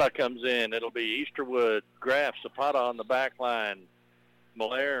 Zapata comes in. It'll be Easterwood, Graff, Zapata on the back line.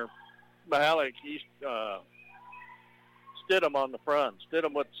 Malaire, Mahalik, Stidham on the front.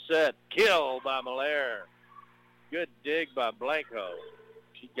 Stidham with the set. Kill by Malaire. Good dig by Blanco.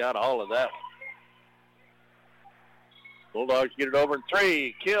 She got all of that one. Bulldogs get it over in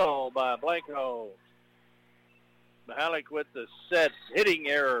 3. Kill by Blanco. Mahalik with the set. Hitting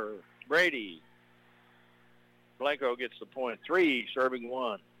error. Brady. Blanco gets the point. 3, serving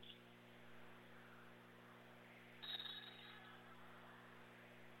 1.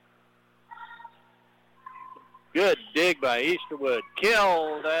 Good dig by Easterwood.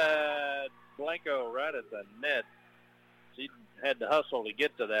 Killed Blanco right at the net. She had to hustle to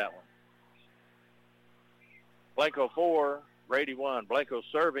get to that one. Blanco 4, Brady 1. Blanco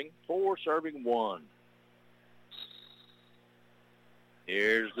serving, 4 serving 1.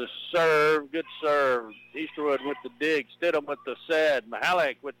 Here's the serve. Good serve. Easterwood with the dig. Stidham with the set.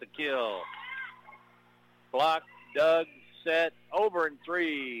 Mahalik with the kill. Block, dug, set. Over in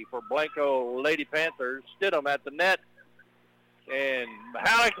 3 for Blanco Lady Panthers. Stidham at the net. And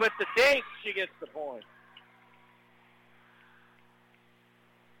Mahalik with the dink. She gets the point.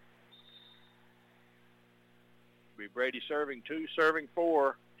 Brady serving 2, serving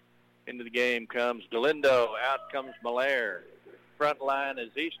 4. Into the game comes Galindo. Out comes Malaire. Front line is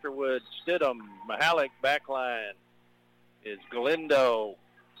Easterwood, Stidham, Mahalik. Back line is Galindo,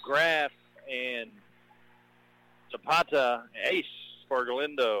 Graff, and Zapata. Ace for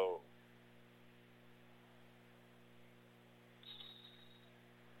Galindo.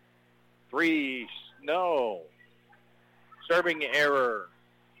 Three, no. Serving error.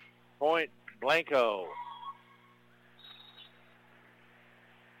 Point, Blanco.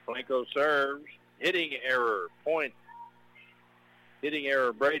 Blanco serves. Hitting error. Point. Hitting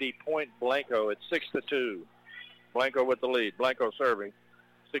error, Brady. Point, Blanco. It's 6-2. Blanco with the lead. Blanco serving.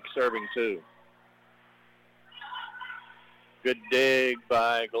 6 serving 2. Good dig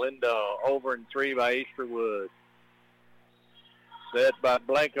by Galindo. Over and 3 by Easterwood. Set by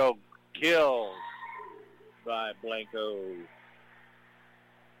Blanco. Kills by Blanco.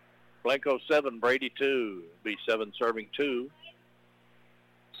 Blanco 7, Brady 2. Be 7 serving 2.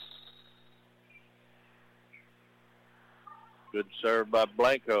 Good serve by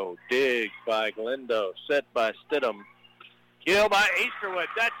Blanco. Dig by Galindo. Set by Stidham. Kill by Easterwood.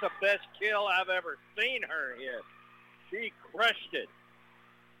 That's the best kill I've ever seen her hit. She crushed it.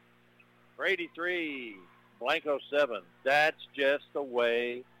 Brady 3, Blanco 7. That's just the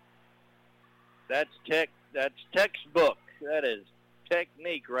way. That's textbook. That is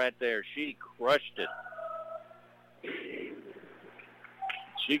technique right there. She crushed it.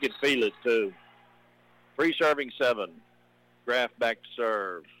 She could feel it too. 3 serving 7. Graff back to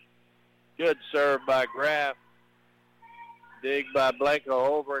serve. Good serve by Graff. Dig by Blanco.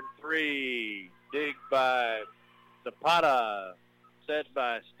 Over and 3. Dig by Zapata. Set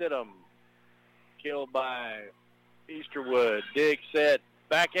by Stidham. Killed by Easterwood. Dig set.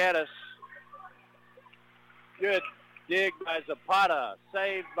 Back at us. Good dig by Zapata.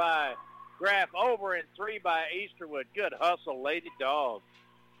 Saved by Graff. Over and 3 by Easterwood. Good hustle, Lady Dogs.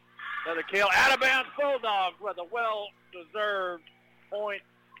 Another kill. Out of bounds, Bulldogs with a well-deserved point.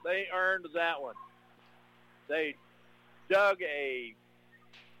 They earned that one. They dug a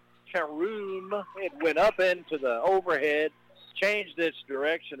caroom. It went up into the overhead, changed its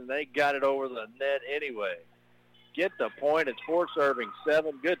direction, and they got it over the net anyway. Get the point. It's 4 serving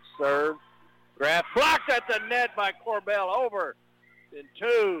 7. Good serve. Graff blocked at the net by Corbell. Over in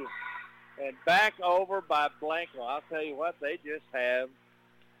 2 and back over by Blanco. I'll tell you what, they just have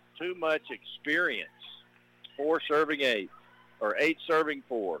too much experience. 4 serving 8 or 8 serving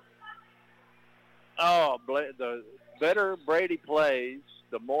 4. Oh, the better Brady plays,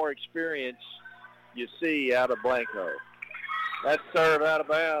 the more experience you see out of Blanco. That serve out of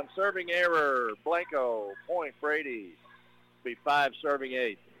bounds. Serving error. Blanco. Point Brady. Be 5 serving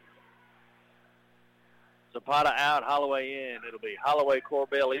 8. Zapata out. Holloway in. It'll be Holloway,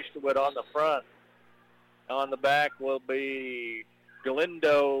 Corbell, Easterwood on the front. On the back will be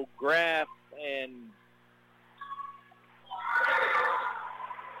Galindo, Graff, and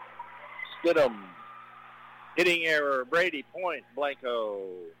Stidham. Hitting error. Brady. Point. Blanco.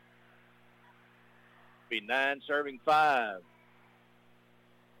 Be 9 serving 5.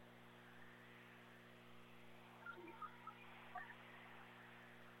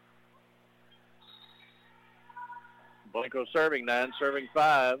 Blanco serving 9, serving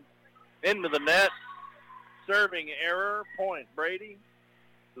 5. Into the net. Serving error. Point Brady.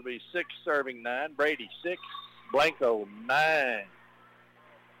 It'll be 6 serving 9. Brady 6. Blanco 9.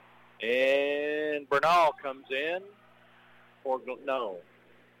 And Bernal comes in. Or no.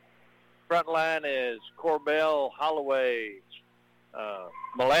 Front line is Corbell, Holloway,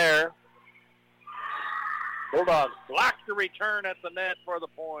 Malaire. Bulldogs block the return at the net for the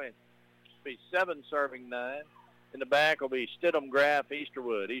point. Be 7 serving 9. In the back will be Stidham, Graff,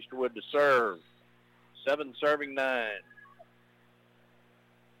 Easterwood. Easterwood to serve. 7 serving 9.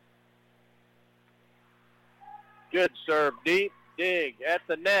 Good serve deep. Dig at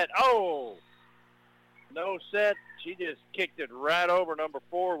the net. Oh! No set. She just kicked it right over number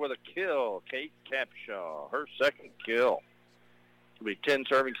 4 with a kill. Kate Capshaw, her second kill. It'll be 10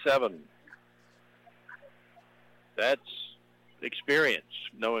 serving 7. That's experience,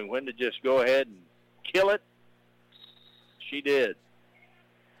 knowing when to just go ahead and kill it. She did.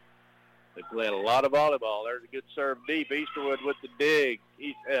 They played a lot of volleyball. There's a good serve deep. Easterwood with the dig.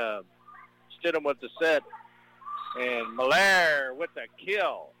 Stidham with the set. And Malaire with the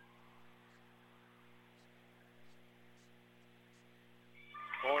kill.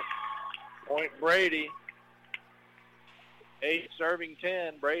 Point Brady. 8 serving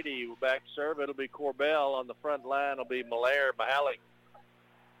 10. Brady will back serve. It'll be Corbell. On the front line will be Malaire, Mahalik.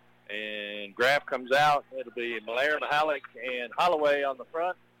 And Graff comes out. It'll be Malaire, Mahalik, and Holloway on the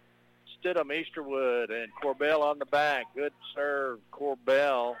front. Stidham, Easterwood, and Corbell on the back. Good serve,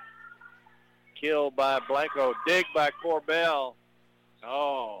 Corbell. Killed by Blanco. Dig by Corbell.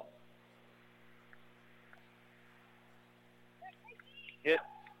 Oh. Hit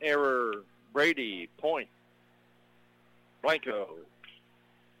error. Brady. Point. Blanco.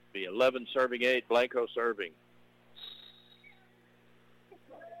 Be 11 serving 8. Blanco serving.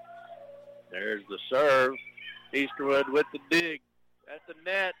 There's the serve. Easterwood with the dig at the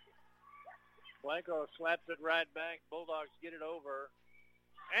net. Blanco slaps it right back. Bulldogs get it over.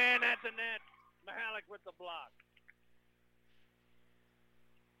 And at the net, Mahalik with the block.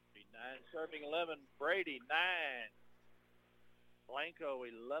 Be 9 serving 11. Brady 9. Blanco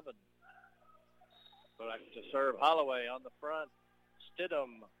 11. Back to serve Holloway on the front.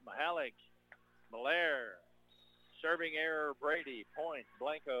 Stidham, Mahalik, Malaire. Serving error, Brady. Point,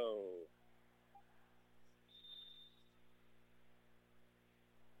 Blanco.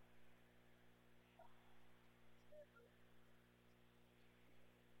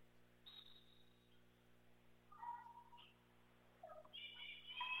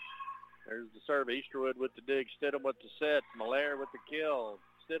 There's the serve. Easterwood with the dig. Stidham with the set. Malaire with the kill.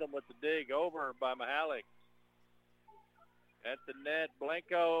 Stidham with the dig. Over by Mahalik. At the net.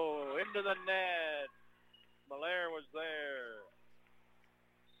 Blanco into the net. Malaire was there.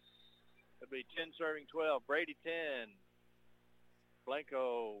 It'll be 10 serving 12. Brady 10.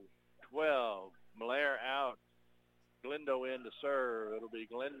 Blanco 12. Malaire out. Glendo in to serve. It'll be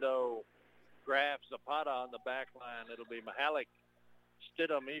Glendo, Graf, Zapata on the back line. It'll be Mahalik,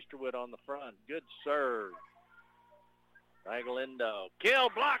 Stidham, Easterwood on the front. Good serve by Glendo. Kill,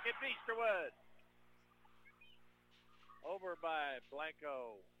 block at Easterwood. Over by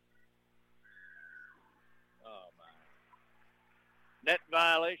Blanco. Oh, my. Net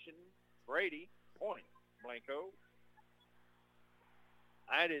violation, Brady. Point, Blanco.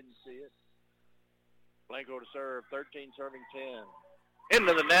 I didn't see it. Blanco to serve, 13 serving 10.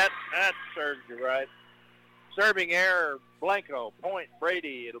 Into the net. That serves you right. Serving error, Blanco. Point,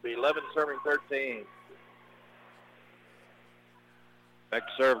 Brady. It'll be 11 serving 13. Back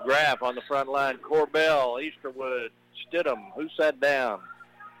to serve Graf on the front line. Corbell, Easterwood, Stidham. Who sat down?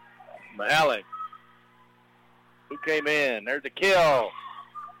 Mahalik. Who came in? There's a kill.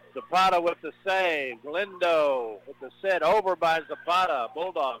 Zapata with the save. Glendo with the set. Over by Zapata.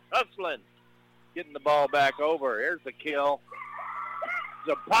 Bulldogs hustling. Getting the ball back over. Here's the kill.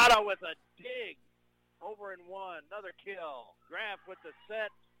 Zapata with a dig. Over and one. Another kill. Graf with the set.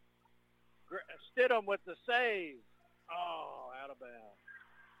 Stidham with the save. Oh, out of bounds.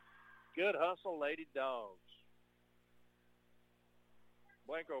 Good hustle, Lady Dogs.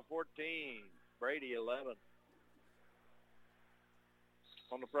 Blanco 14. Brady 11.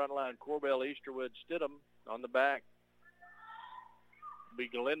 On the front line, Corbell, Easterwood, Stidham on the back. Be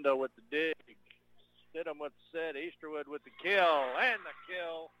Galindo with the dig. Stidham with the set. Easterwood with the kill. And the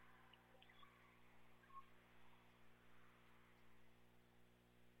kill.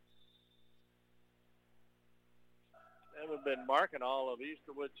 They have been marking all of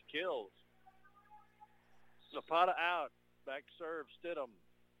Easterwood's kills. Zapata out. Back serve, Stidham.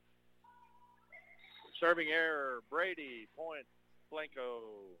 Serving error, Brady. Point, Blanco.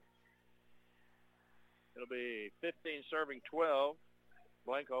 It'll be 15 serving 12.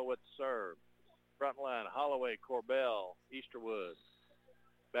 Blanco with the serve. Front line, Holloway, Corbell, Easterwood.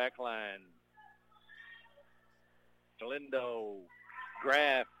 Back line, Galindo,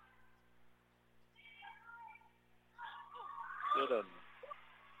 Graf, Stidham.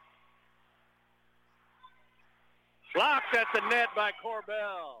 Blocked at the net by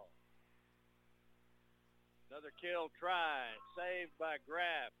Corbell. Another kill try. Saved by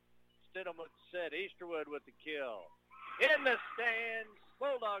Graf. Stidham with the set. Easterwood with the kill. In the stands.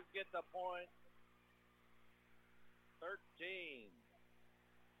 Bulldogs get the point. 13.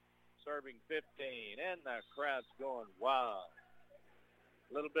 Serving 15. And the crowd's going wild.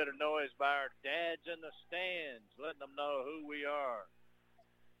 A little bit of noise by our dads in the stands, letting them know who we are.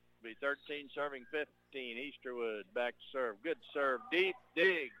 Be 13 serving 15. Easterwood back to serve. Good serve. Deep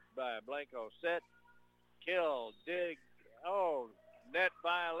dig by Blanco. Set. Kill. Dig. Oh, net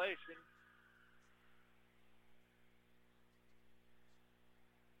violation.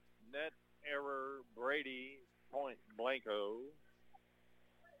 Net error. Brady. Point Blanco.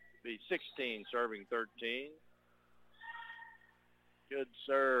 Be 16 serving 13. Good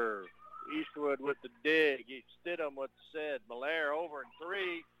serve. Easterwood with the dig. Stidham with the set. Malaire over and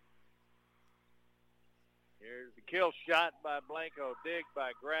 3. Here's the kill shot by Blanco. Dig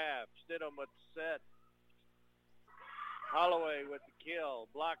by Graf. Stidham with the set. Holloway with the kill.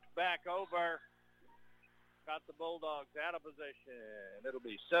 Blocked back over. Got the Bulldogs out of position. It'll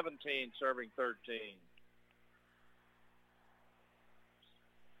be 17 serving 13.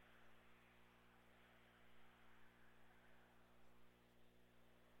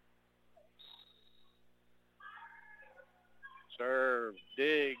 Serve,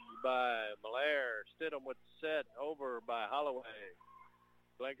 dig by Malaire. Stidham with the set, over by Holloway.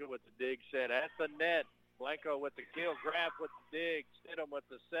 Blanco with the dig set at the net. Blanco with the kill. Graf with the dig. Stidham with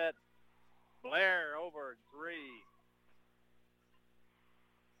the set. Malaire over 3.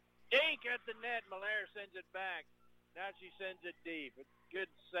 Dink at the net. Malaire sends it back. Now she sends it deep. It's a good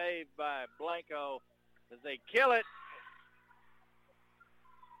save by Blanco as they kill it.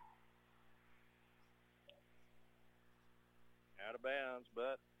 Out of bounds,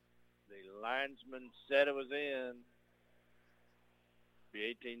 but The linesman said it was in.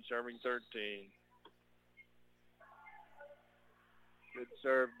 Be 18 serving 13. Good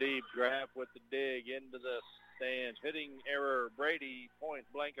serve deep. Graff with the dig into the stands. Hitting error. Brady, point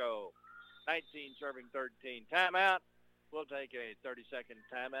Blanco. 19 serving 13. Timeout. We'll take a 30-second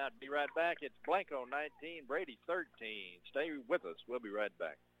timeout. Be right back. It's Blanco 19, Brady 13. Stay with us. We'll be right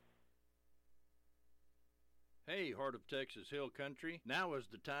back. Hey, Heart of Texas Hill Country, now is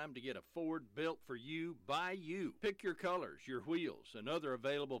the time to get a Ford built for you by you. Pick your colors, your wheels, and other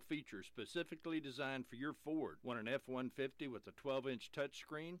available features specifically designed for your Ford. Want an F-150 with a 12-inch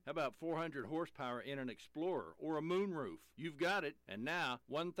touchscreen? How about 400 horsepower in an Explorer or a moonroof? You've got it. And now,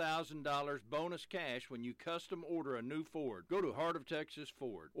 $1,000 bonus cash when you custom order a new Ford. Go to Heart of Texas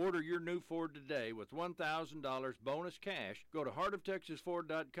Ford. Order your new Ford today with $1,000 bonus cash. Go to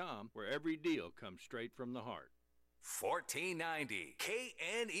heartoftexasford.com, where every deal comes straight from the heart. 1490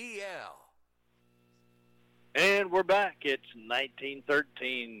 KNEL. And we're back. It's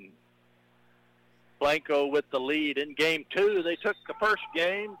 1913. Blanco with the lead in game two. They took the first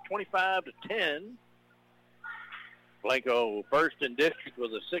game 25-10. Blanco first in district with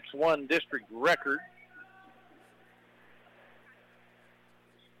a 6-1 district record.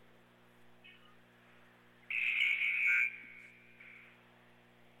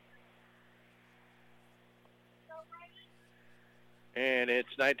 And it's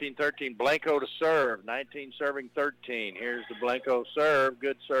 1913, Blanco to serve, 19 serving 13. Here's the Blanco serve,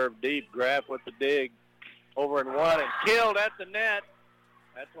 good serve deep. Graff with the dig, over and one, and killed at the net.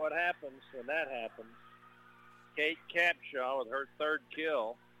 That's what happens when that happens. Kate Capshaw with her third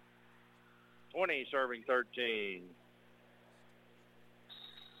kill, 20 serving 13.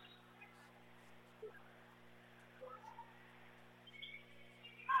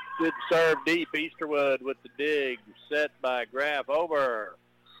 Good serve deep. Easterwood with the dig. Set by Graff. Over.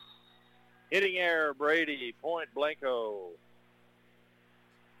 Hitting error. Brady. Point Blanco.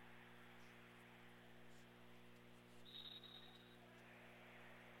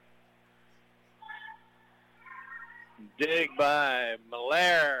 Dig by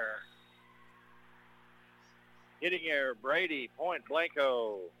Malaire. Hitting error. Brady. Point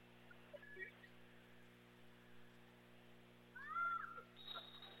Blanco.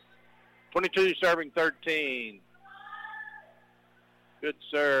 .22 serving 13. Good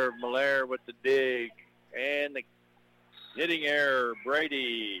serve. Malaire with the dig. And the hitting error.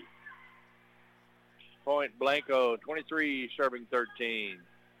 Brady. Point Blanco. 23 serving 13.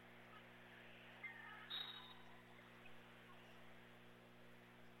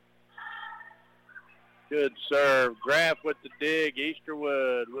 Good serve. Graff with the dig.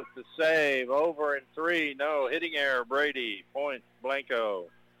 Easterwood with the save. Over and three. No. Hitting error. Brady. Point Blanco.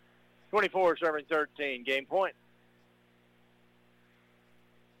 24 serving 13. Game point.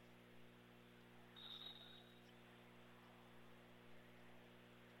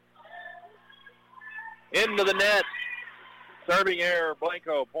 Into the net. Serving error.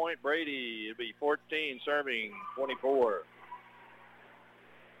 Blanco. Point Brady. It'll be 14 serving 24.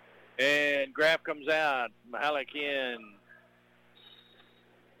 And Graff comes out. Mahalik in.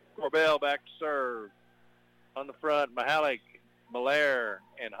 Corbell back to serve. On the front, Mahalik, Malaire,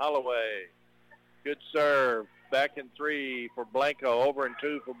 and Holloway. Good serve. Back in three for Blanco. Over in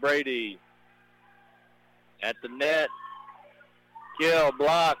two for Brady. At the net. Kill,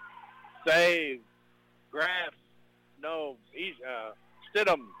 block, save. Graff. No.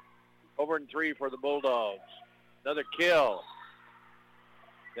 Stidham. Over in three for the Bulldogs. Another kill.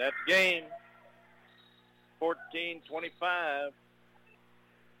 That's game. 14-25.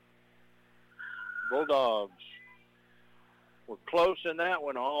 Bulldogs were close in that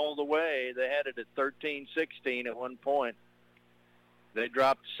one all the way. They had it at 13-16 at one point. They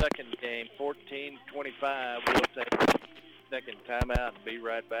dropped the second game, 14-25. We'll take a second timeout and be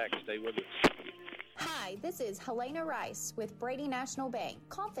right back. Stay with us. Hi, this is Helena Rice with Brady National Bank.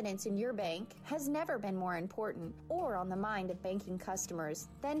 Confidence in your bank has never been more important or on the mind of banking customers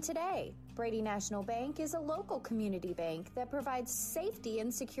than today. Brady National Bank is a local community bank that provides safety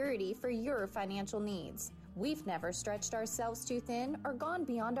and security for your financial needs. We've never stretched ourselves too thin or gone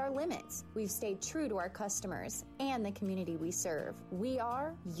beyond our limits. We've stayed true to our customers and the community we serve. We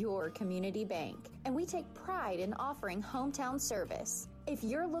are your community bank, and we take pride in offering hometown service. If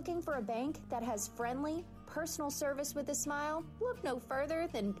you're looking for a bank that has friendly, personal service with a smile, look no further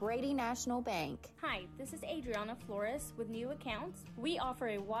than Brady National Bank. Hi, this is Adriana Flores with New Accounts. We offer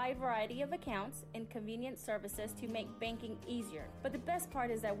a wide variety of accounts and convenient services to make banking easier. But the best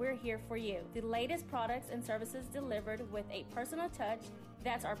part is that we're here for you. The latest products and services delivered with a personal touch,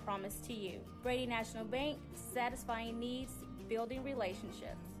 that's our promise to you. Brady National Bank, satisfying needs, building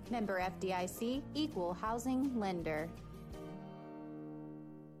relationships. Member FDIC, Equal Housing Lender.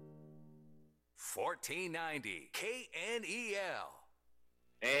 1490 KNEL.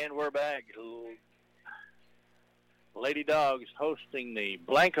 And we're back. Lady Dogs hosting the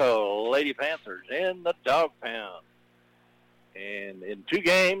Blanco Lady Panthers in the Dog Pound. And in 2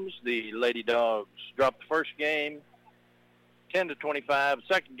 games, the Lady Dogs dropped the first game 10-25,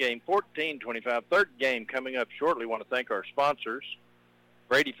 second game 14-25, third game coming up shortly. Want to thank our sponsors: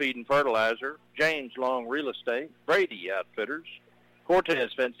 Brady Feed and Fertilizer, James Long Real Estate, Brady Outfitters,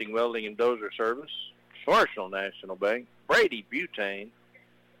 Cortez Fencing, Welding, and Dozer Service, Commercial National Bank, Brady Butane,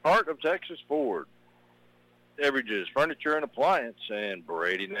 Heart of Texas Ford, Beverages, Furniture and Appliance, and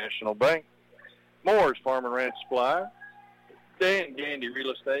Brady National Bank, Moore's Farm and Ranch Supply, Dan Gandy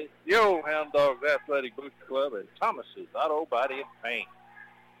Real Estate, the Old Hound Dogs Athletic Booster Club, and Thomas's Auto Body and Paint.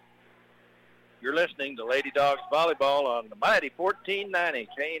 You're listening to Lady Dogs Volleyball on the mighty 1490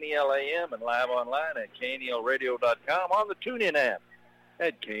 KNEL AM and live online at KNELradio.com, on the TuneIn app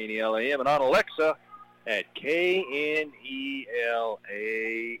at KNEL AM, and on Alexa at KNEL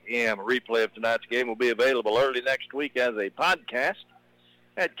AM. A replay of tonight's game will be available early next week as a podcast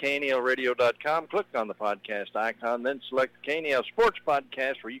at KNELradio.com. Click on the podcast icon, then select the KNEL Sports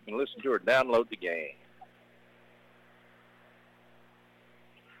Podcast where you can listen to or download the game.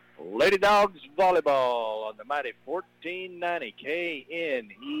 Lady Dogs Volleyball on the mighty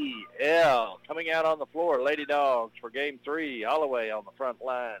 1490 KNEL. Coming out on the floor, Lady Dogs for Game 3. Holloway on the front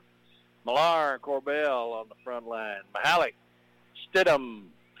line. Millar and Corbell on the front line. Mahalik, Stidham,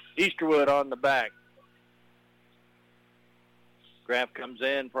 Easterwood on the back. Graf comes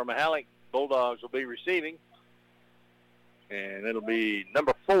in for Mahalik. Bulldogs will be receiving. And it'll be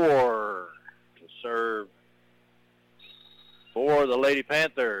number 4 to serve for the Lady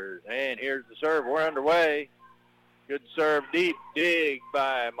Panthers. And here's the serve. We're underway. Good serve, deep dig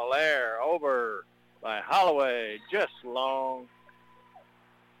by Millar. Over by Holloway. Just long.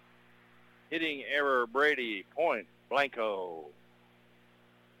 Hitting error, Brady. Point, Blanco.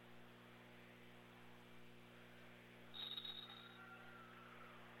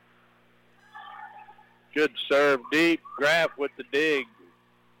 Good serve, deep. Graf with the dig.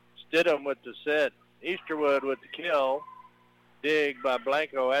 Stidham with the set. Easterwood with the kill. Dig by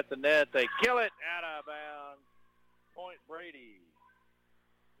Blanco at the net. They kill it out of bounds. Point, Brady.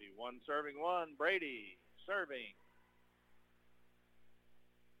 The 1 serving 1. Brady serving.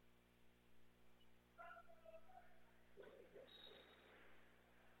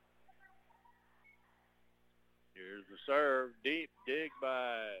 Here's the serve. Deep dig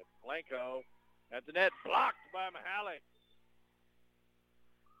by Blanco. At the net, blocked by Mahalik.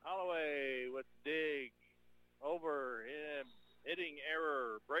 Holloway with the dig. Over him. Hitting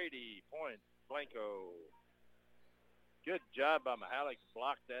error. Brady. Point. Blanco. Good job by Mahalik to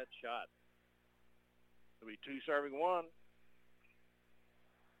block that shot. It'll be 2 serving 1.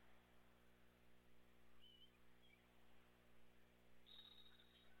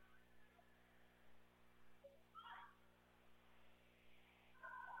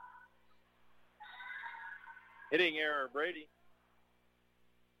 Hitting error, Brady.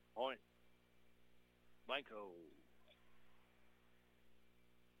 Point. Blanco.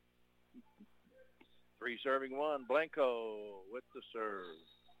 3 serving 1. Blanco with the serve.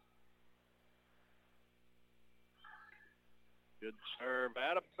 Good serve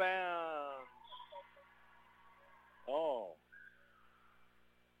out of bounds. Oh.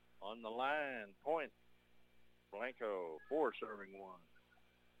 On the line. Point. Blanco. 4 serving 1.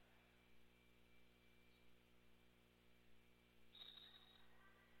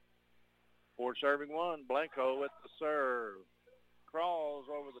 Four serving 1. Blanco with the serve. Crawls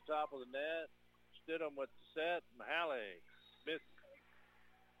over the top of the net. Stidham with the set. Mahalik. Smith.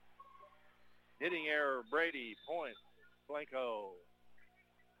 Hitting error. Brady. Point. Blanco.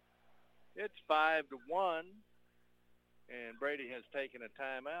 It's 5-1. And Brady has taken a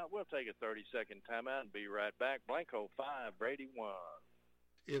timeout. We'll take a 30-second timeout and be right back. Blanco 5, Brady 1.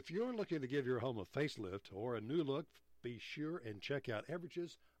 If you're looking to give your home a facelift or a new look, be sure and check out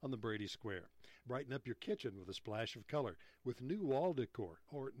Everages on the Brady Square. Brighten up your kitchen with a splash of color with new wall decor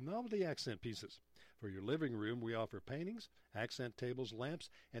or novelty accent pieces. For your living room, we offer paintings, accent tables, lamps,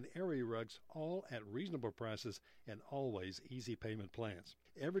 and area rugs, all at reasonable prices and always easy payment plans.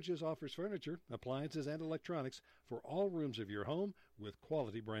 Everages offers furniture, appliances, and electronics for all rooms of your home with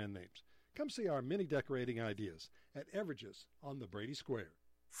quality brand names. Come see our many decorating ideas at Everages on the Brady Square.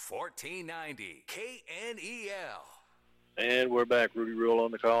 1490 KNEL. And we're back. Rudy Rule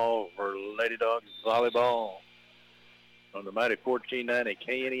on the call for Lady Dogs Volleyball on the mighty 1490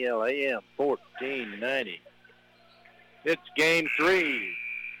 KNEL AM 1490. It's Game 3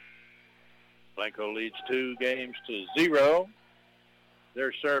 Blanco leads 2-0.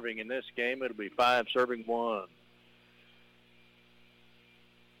 They're serving in this game. It'll be 5 serving 1.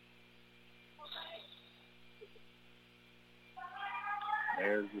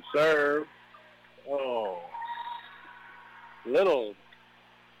 There's the serve. Oh, little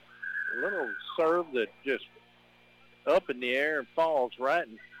serve that just up in the air and falls right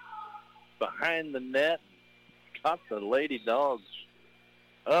behind the net. Caught the Lady Dogs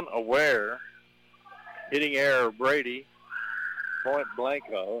unaware. Hitting error, Brady. Point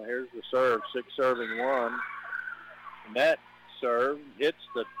Blanco. Here's the serve, 6 serving 1. And that serve hits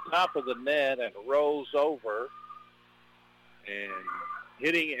the top of the net and rolls over. And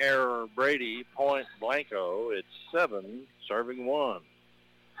hitting error, Brady. Point Blanco. It's 7 serving 1.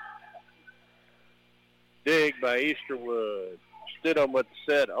 Dig by Easterwood. Stidham with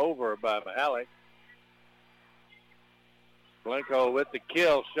the set over by Mahalik. Blanco with the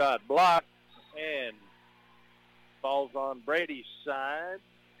kill shot blocked and falls on Brady's side.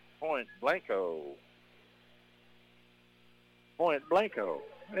 Point Blanco. Point Blanco.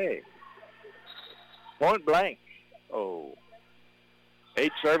 Hey. Point blank. Oh.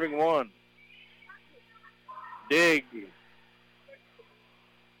 8 serving 1. Dig.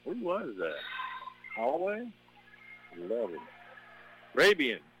 Who was that? Hallway? 11.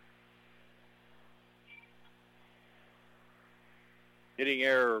 Rabian. Hitting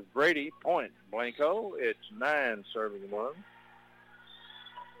error, Brady. Point Blanco. It's 9 serving 1.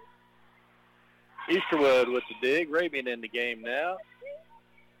 Easterwood with the dig. Rabian in the game now.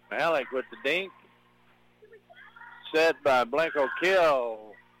 Malik with the dink. Set by Blanco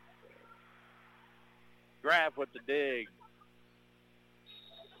kill. Graff with the dig.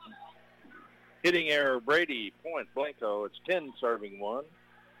 Hitting error, Brady. Point Blanco. It's 10 serving 1.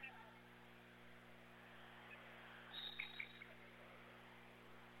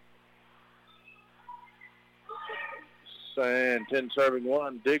 And 10 serving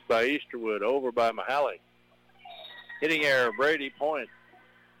 1. Dig by Easterwood. Over by Mahalik. Hitting error, Brady. Point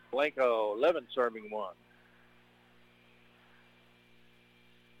Blanco. 11 serving 1.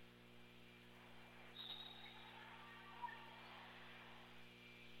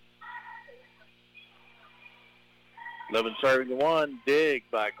 Serving 1, dig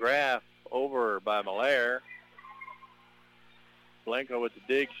by Graff, over by Malaire. Blanco with the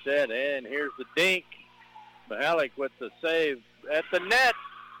dig set, and here's the dink. Mahalik with the save at the net.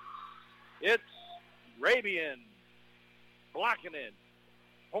 It's Rabian blocking it.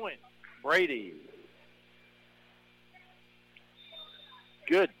 Point Brady.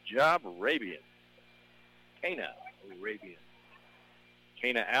 Good job, Rabian. Kana, Rabian.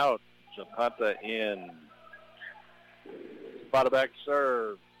 Kana out, Zapata in. Spot back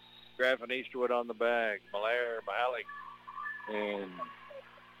serve. Graff and Easterwood on the back. Malaire, Mahalik, and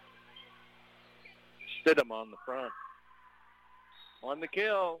Stidham on the front. On the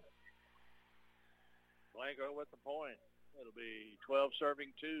kill. Blanco with the point. It'll be 12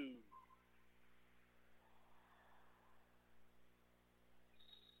 serving 2.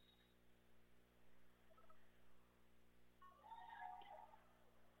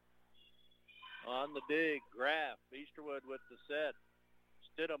 On the dig, Graff. Easterwood with the set.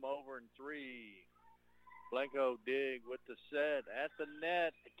 Stidham over in 3. Blanco dig with the set. At the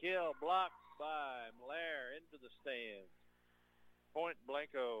net, the kill blocked by Malaire into the stands. Point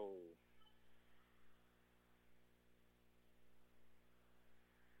Blanco.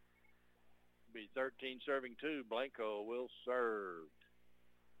 Be 13 serving 2. Blanco will serve.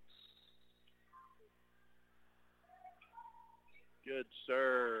 Good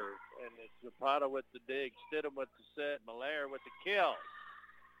serve. And it's Zapata with the dig. Stidham with the set. Malaire with the kill.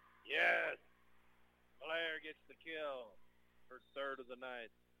 Yes. Malaire gets the kill. Her third of the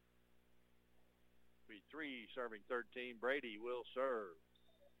night. Be 3 serving 13. Brady will serve.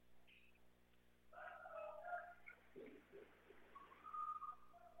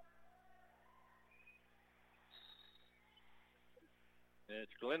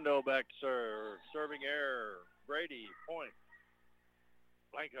 It's Glendo back to serve. Serving error. Brady, point.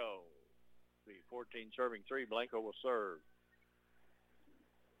 Blanco. Be 14 serving 3. Blanco will serve.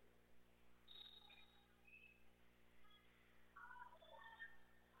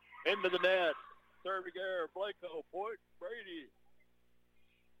 Into the net. Serving error. Blanco, point. Brady.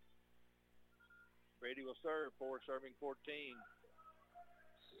 Brady will serve. 4 serving 14.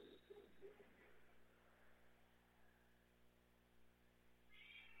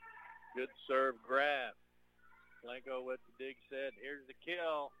 Good serve, Graff. Blanco with the dig set. Here's the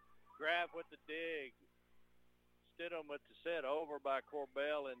kill. Graff with the dig. Stidham with the set over by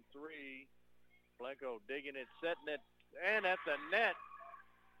Corbell in 3. Blanco digging it, setting it, and at the net.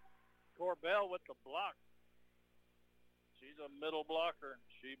 Corbell with the block. She's a middle blocker.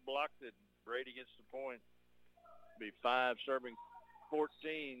 She blocked it. Brady gets the point. Be 5 serving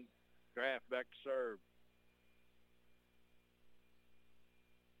 14. Graff back to serve.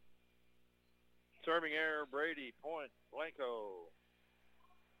 Serving error, Brady, point, Blanco.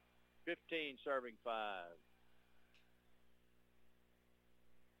 15 serving 5.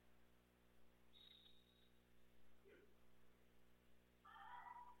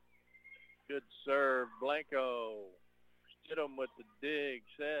 Good serve, Blanco. Stidham with the dig,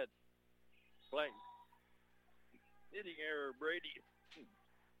 set. Blank. Hitting error, Brady.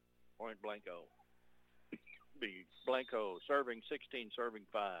 Point, Blanco. Be Blanco serving 16, serving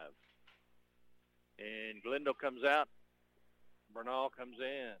 5. And Glendale comes out. Bernal comes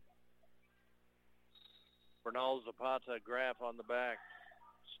in. Bernal, Zapata, Graff on the back.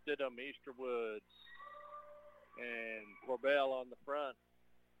 Stidham, Easterwood, and Corbell on the front.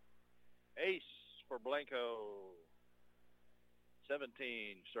 Ace for Blanco. 17,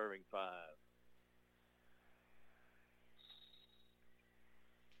 serving 5.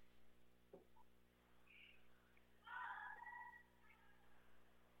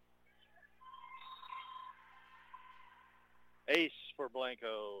 Ace for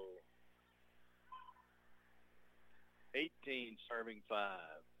Blanco. 18, serving 5.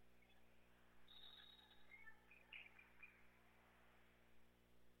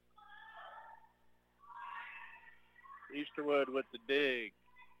 Easterwood with the dig.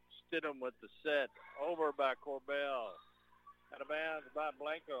 Stidham with the set. Over by Corbell. Out of bounds by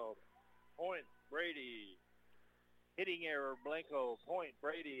Blanco. Point, Brady. Hitting error, Blanco. Point,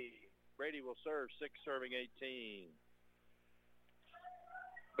 Brady. Brady will serve 6, serving 18.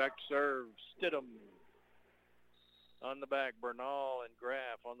 Back serve, Stidham. On the back, Bernal and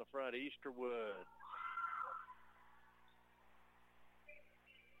Graff. On the front, Easterwood.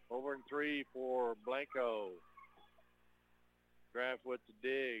 Over and 3 for Blanco. Graff with the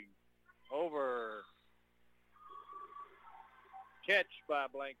dig. Over. Catch by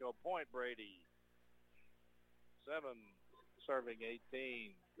Blanco. Point, Brady. 7, serving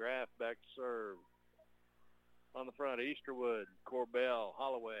 18. Graff back to serve. On the front, Easterwood, Corbell,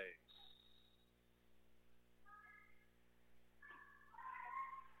 Holloway.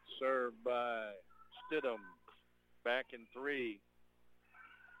 Served by Stidham. Back in 3.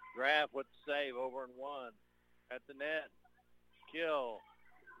 Graff with the save, over and 1. At the net. Kill.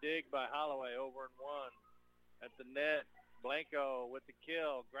 Dig by Holloway, over and 1. At the net. Blanco with the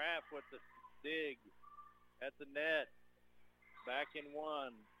kill. Graff with the dig. At the net. Back in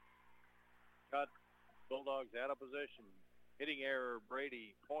 1. Cut. Bulldogs out of position. Hitting error,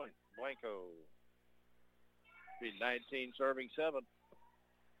 Brady. Point, Blanco. Be 19, serving 7.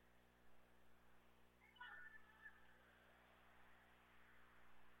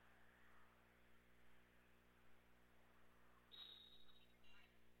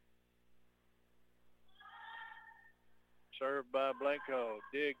 Served by Blanco.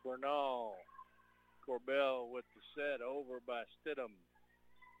 Dig, Bernal. Corbell with the set, over by Stidham.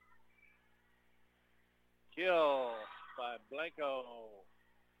 Kill by Blanco.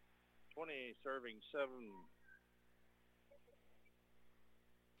 20, serving 7.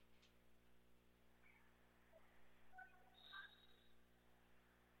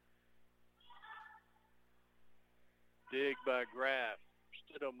 Dig by Graff.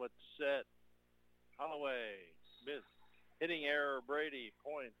 Stidham with the set. Holloway. Miss. Hitting error, Brady.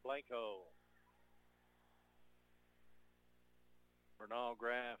 Point, Blanco. Bernal,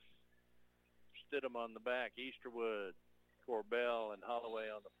 Graff. Stidham on the back. Easterwood, Corbell, and Holloway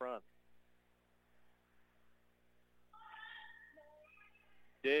on the front.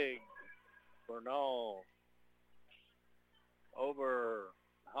 Dig. Bernal. Over.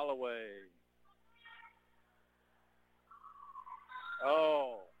 Holloway.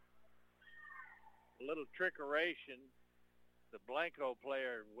 Oh. A little trickeration. The Blanco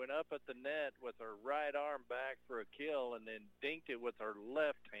player went up at the net with her right arm back for a kill and then dinked it with her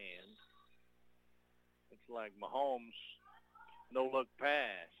left hand. It's like Mahomes no-look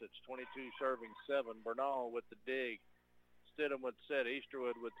pass. It's 22 serving 7. Bernal with the dig. Stidham with the set.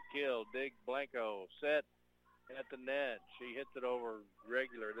 Easterwood with the kill. Dig, Blanco. Set at the net. She hits it over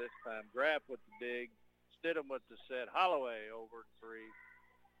regular this time. Graff with the dig. Stidham with the set. Holloway over 3.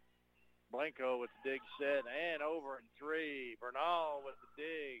 Blanco with the dig, set, and over in 3. Bernal with the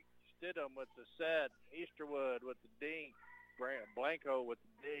dig. Stidham with the set. Easterwood with the dink. Blanco with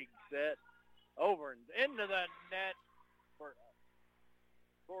the dig, set, over and into the net.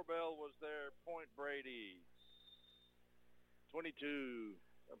 Corbell was there. Point, Brady. 22.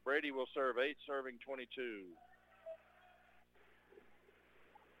 Brady will serve 8, serving 22.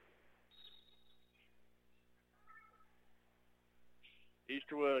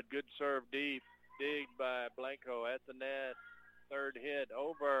 Easterwood, good serve deep. Dig by Blanco at the net. Third hit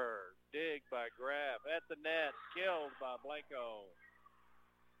over. Dig by Graff at the net. Killed by Blanco.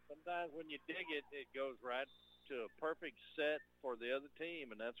 Sometimes when you dig it, it goes right to a perfect set for the other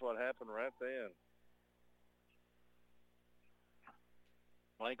team, and that's what happened right then.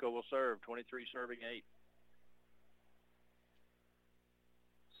 Blanco will serve, 23 serving 8.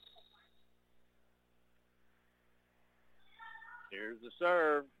 Here's the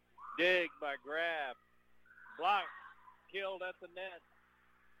serve. Dig by Graff. Blocked. Killed at the net.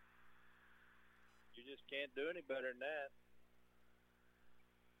 You just can't do any better than that.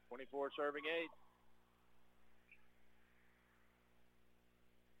 24 serving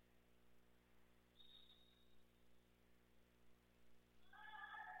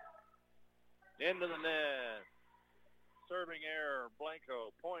 8. Into the net. Serving error,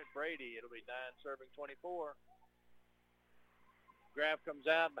 Blanco. Point Brady. It'll be 9 serving 24. Graff comes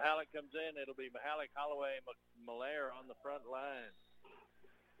out, Mahalik comes in. It'll be Mahalik, Holloway, Malaire on the front line.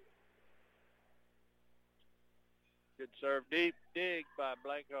 Good serve deep. Dig by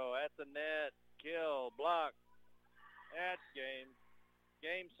Blanco at the net. Kill, block. At game.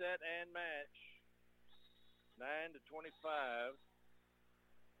 Game, set, and match. 9-25.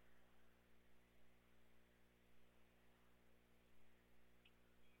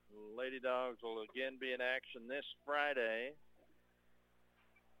 Lady Dogs will again be in action this Friday.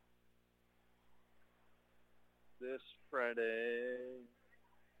 The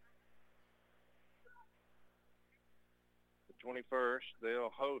 21st,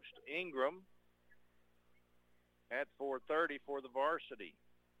 they'll host Ingram at 4:30 for the varsity.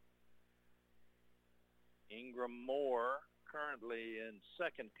 Ingram Moore currently in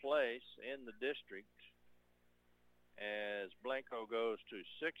second place in the district as Blanco goes to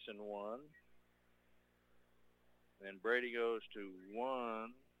 6-1, and Brady goes to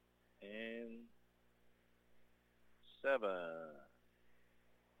 1-7.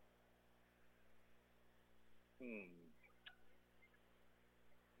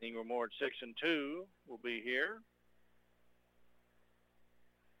 Ingram Moore at 6-2 will be here.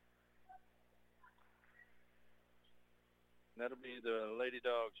 That'll be the Lady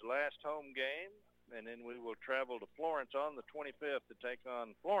Dogs' last home game, and then we will travel to Florence on the 25th to take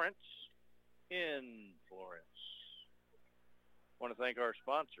on Florence in Florence. I want to thank our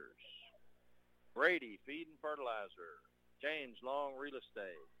sponsors: Brady Feed and Fertilizer, James Long Real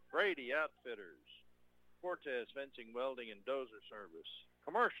Estate, Brady Outfitters, Cortez Fencing, Welding, and Dozer Service,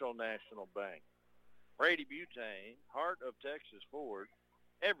 Commercial National Bank, Brady Butane, Heart of Texas Ford,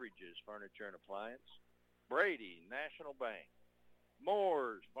 Everidge's Furniture and Appliance, Brady National Bank,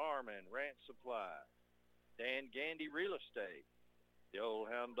 Moore's Farm and Ranch Supply, Dan Gandy Real Estate, the Old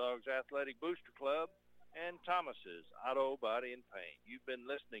Hound Dogs Athletic Booster Club, and Thomas's Auto Body and Paint. You've been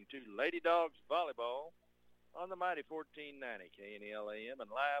listening to Lady Dogs Volleyball on the mighty 1490 KNEL AM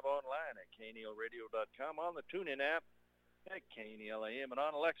and live online at KNELradio.com, on the TuneIn app at KNEL AM, and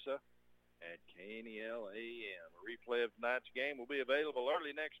on Alexa at KNEL AM. A replay of tonight's game will be available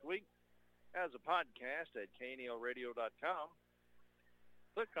early next week as a podcast at KNELradio.com.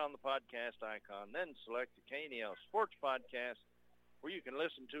 Click on the podcast icon, then select the KNEL Sports Podcast where you can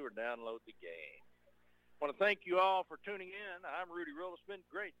listen to or download the game. I want to thank you all for tuning in. I'm Rudy Rule. It's been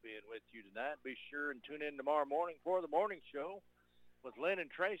great being with you tonight. Be sure and tune in tomorrow morning for the morning show with Lynn and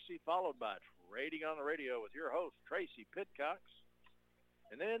Tracy, followed by Trading on the Radio with your host, Tracy Pitcox.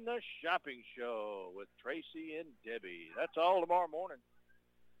 And then the shopping show with Tracy and Debbie. That's all tomorrow morning.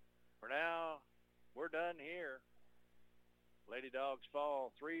 For now, we're done here. Lady Dogs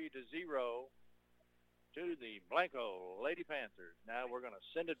fall 3-0 to the Blanco Lady Panthers. Now we're going to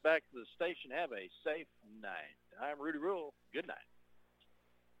send it back to the station. Have a safe night. I'm Rudy Rule. Good night.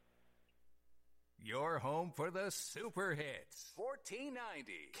 Your home for the super hits.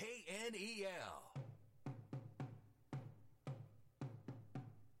 1490 KNEL.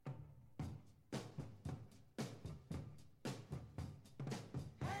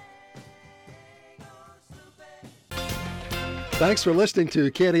 Thanks for listening to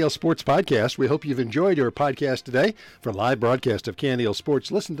KNEL Sports Podcast. We hope you've enjoyed your podcast today. For live broadcast of KNEL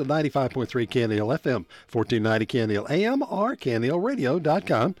Sports, listen to 95.3 KNEL FM, 1490 KNEL AM, or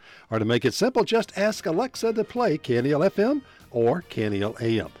KNELradio.com. Or to make it simple, just ask Alexa to play KNEL FM or KNEL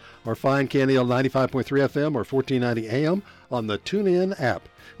AM. Or find KNEL 95.3 FM or 1490 AM on the TuneIn app.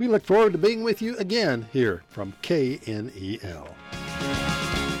 We look forward to being with you again here from KNEL.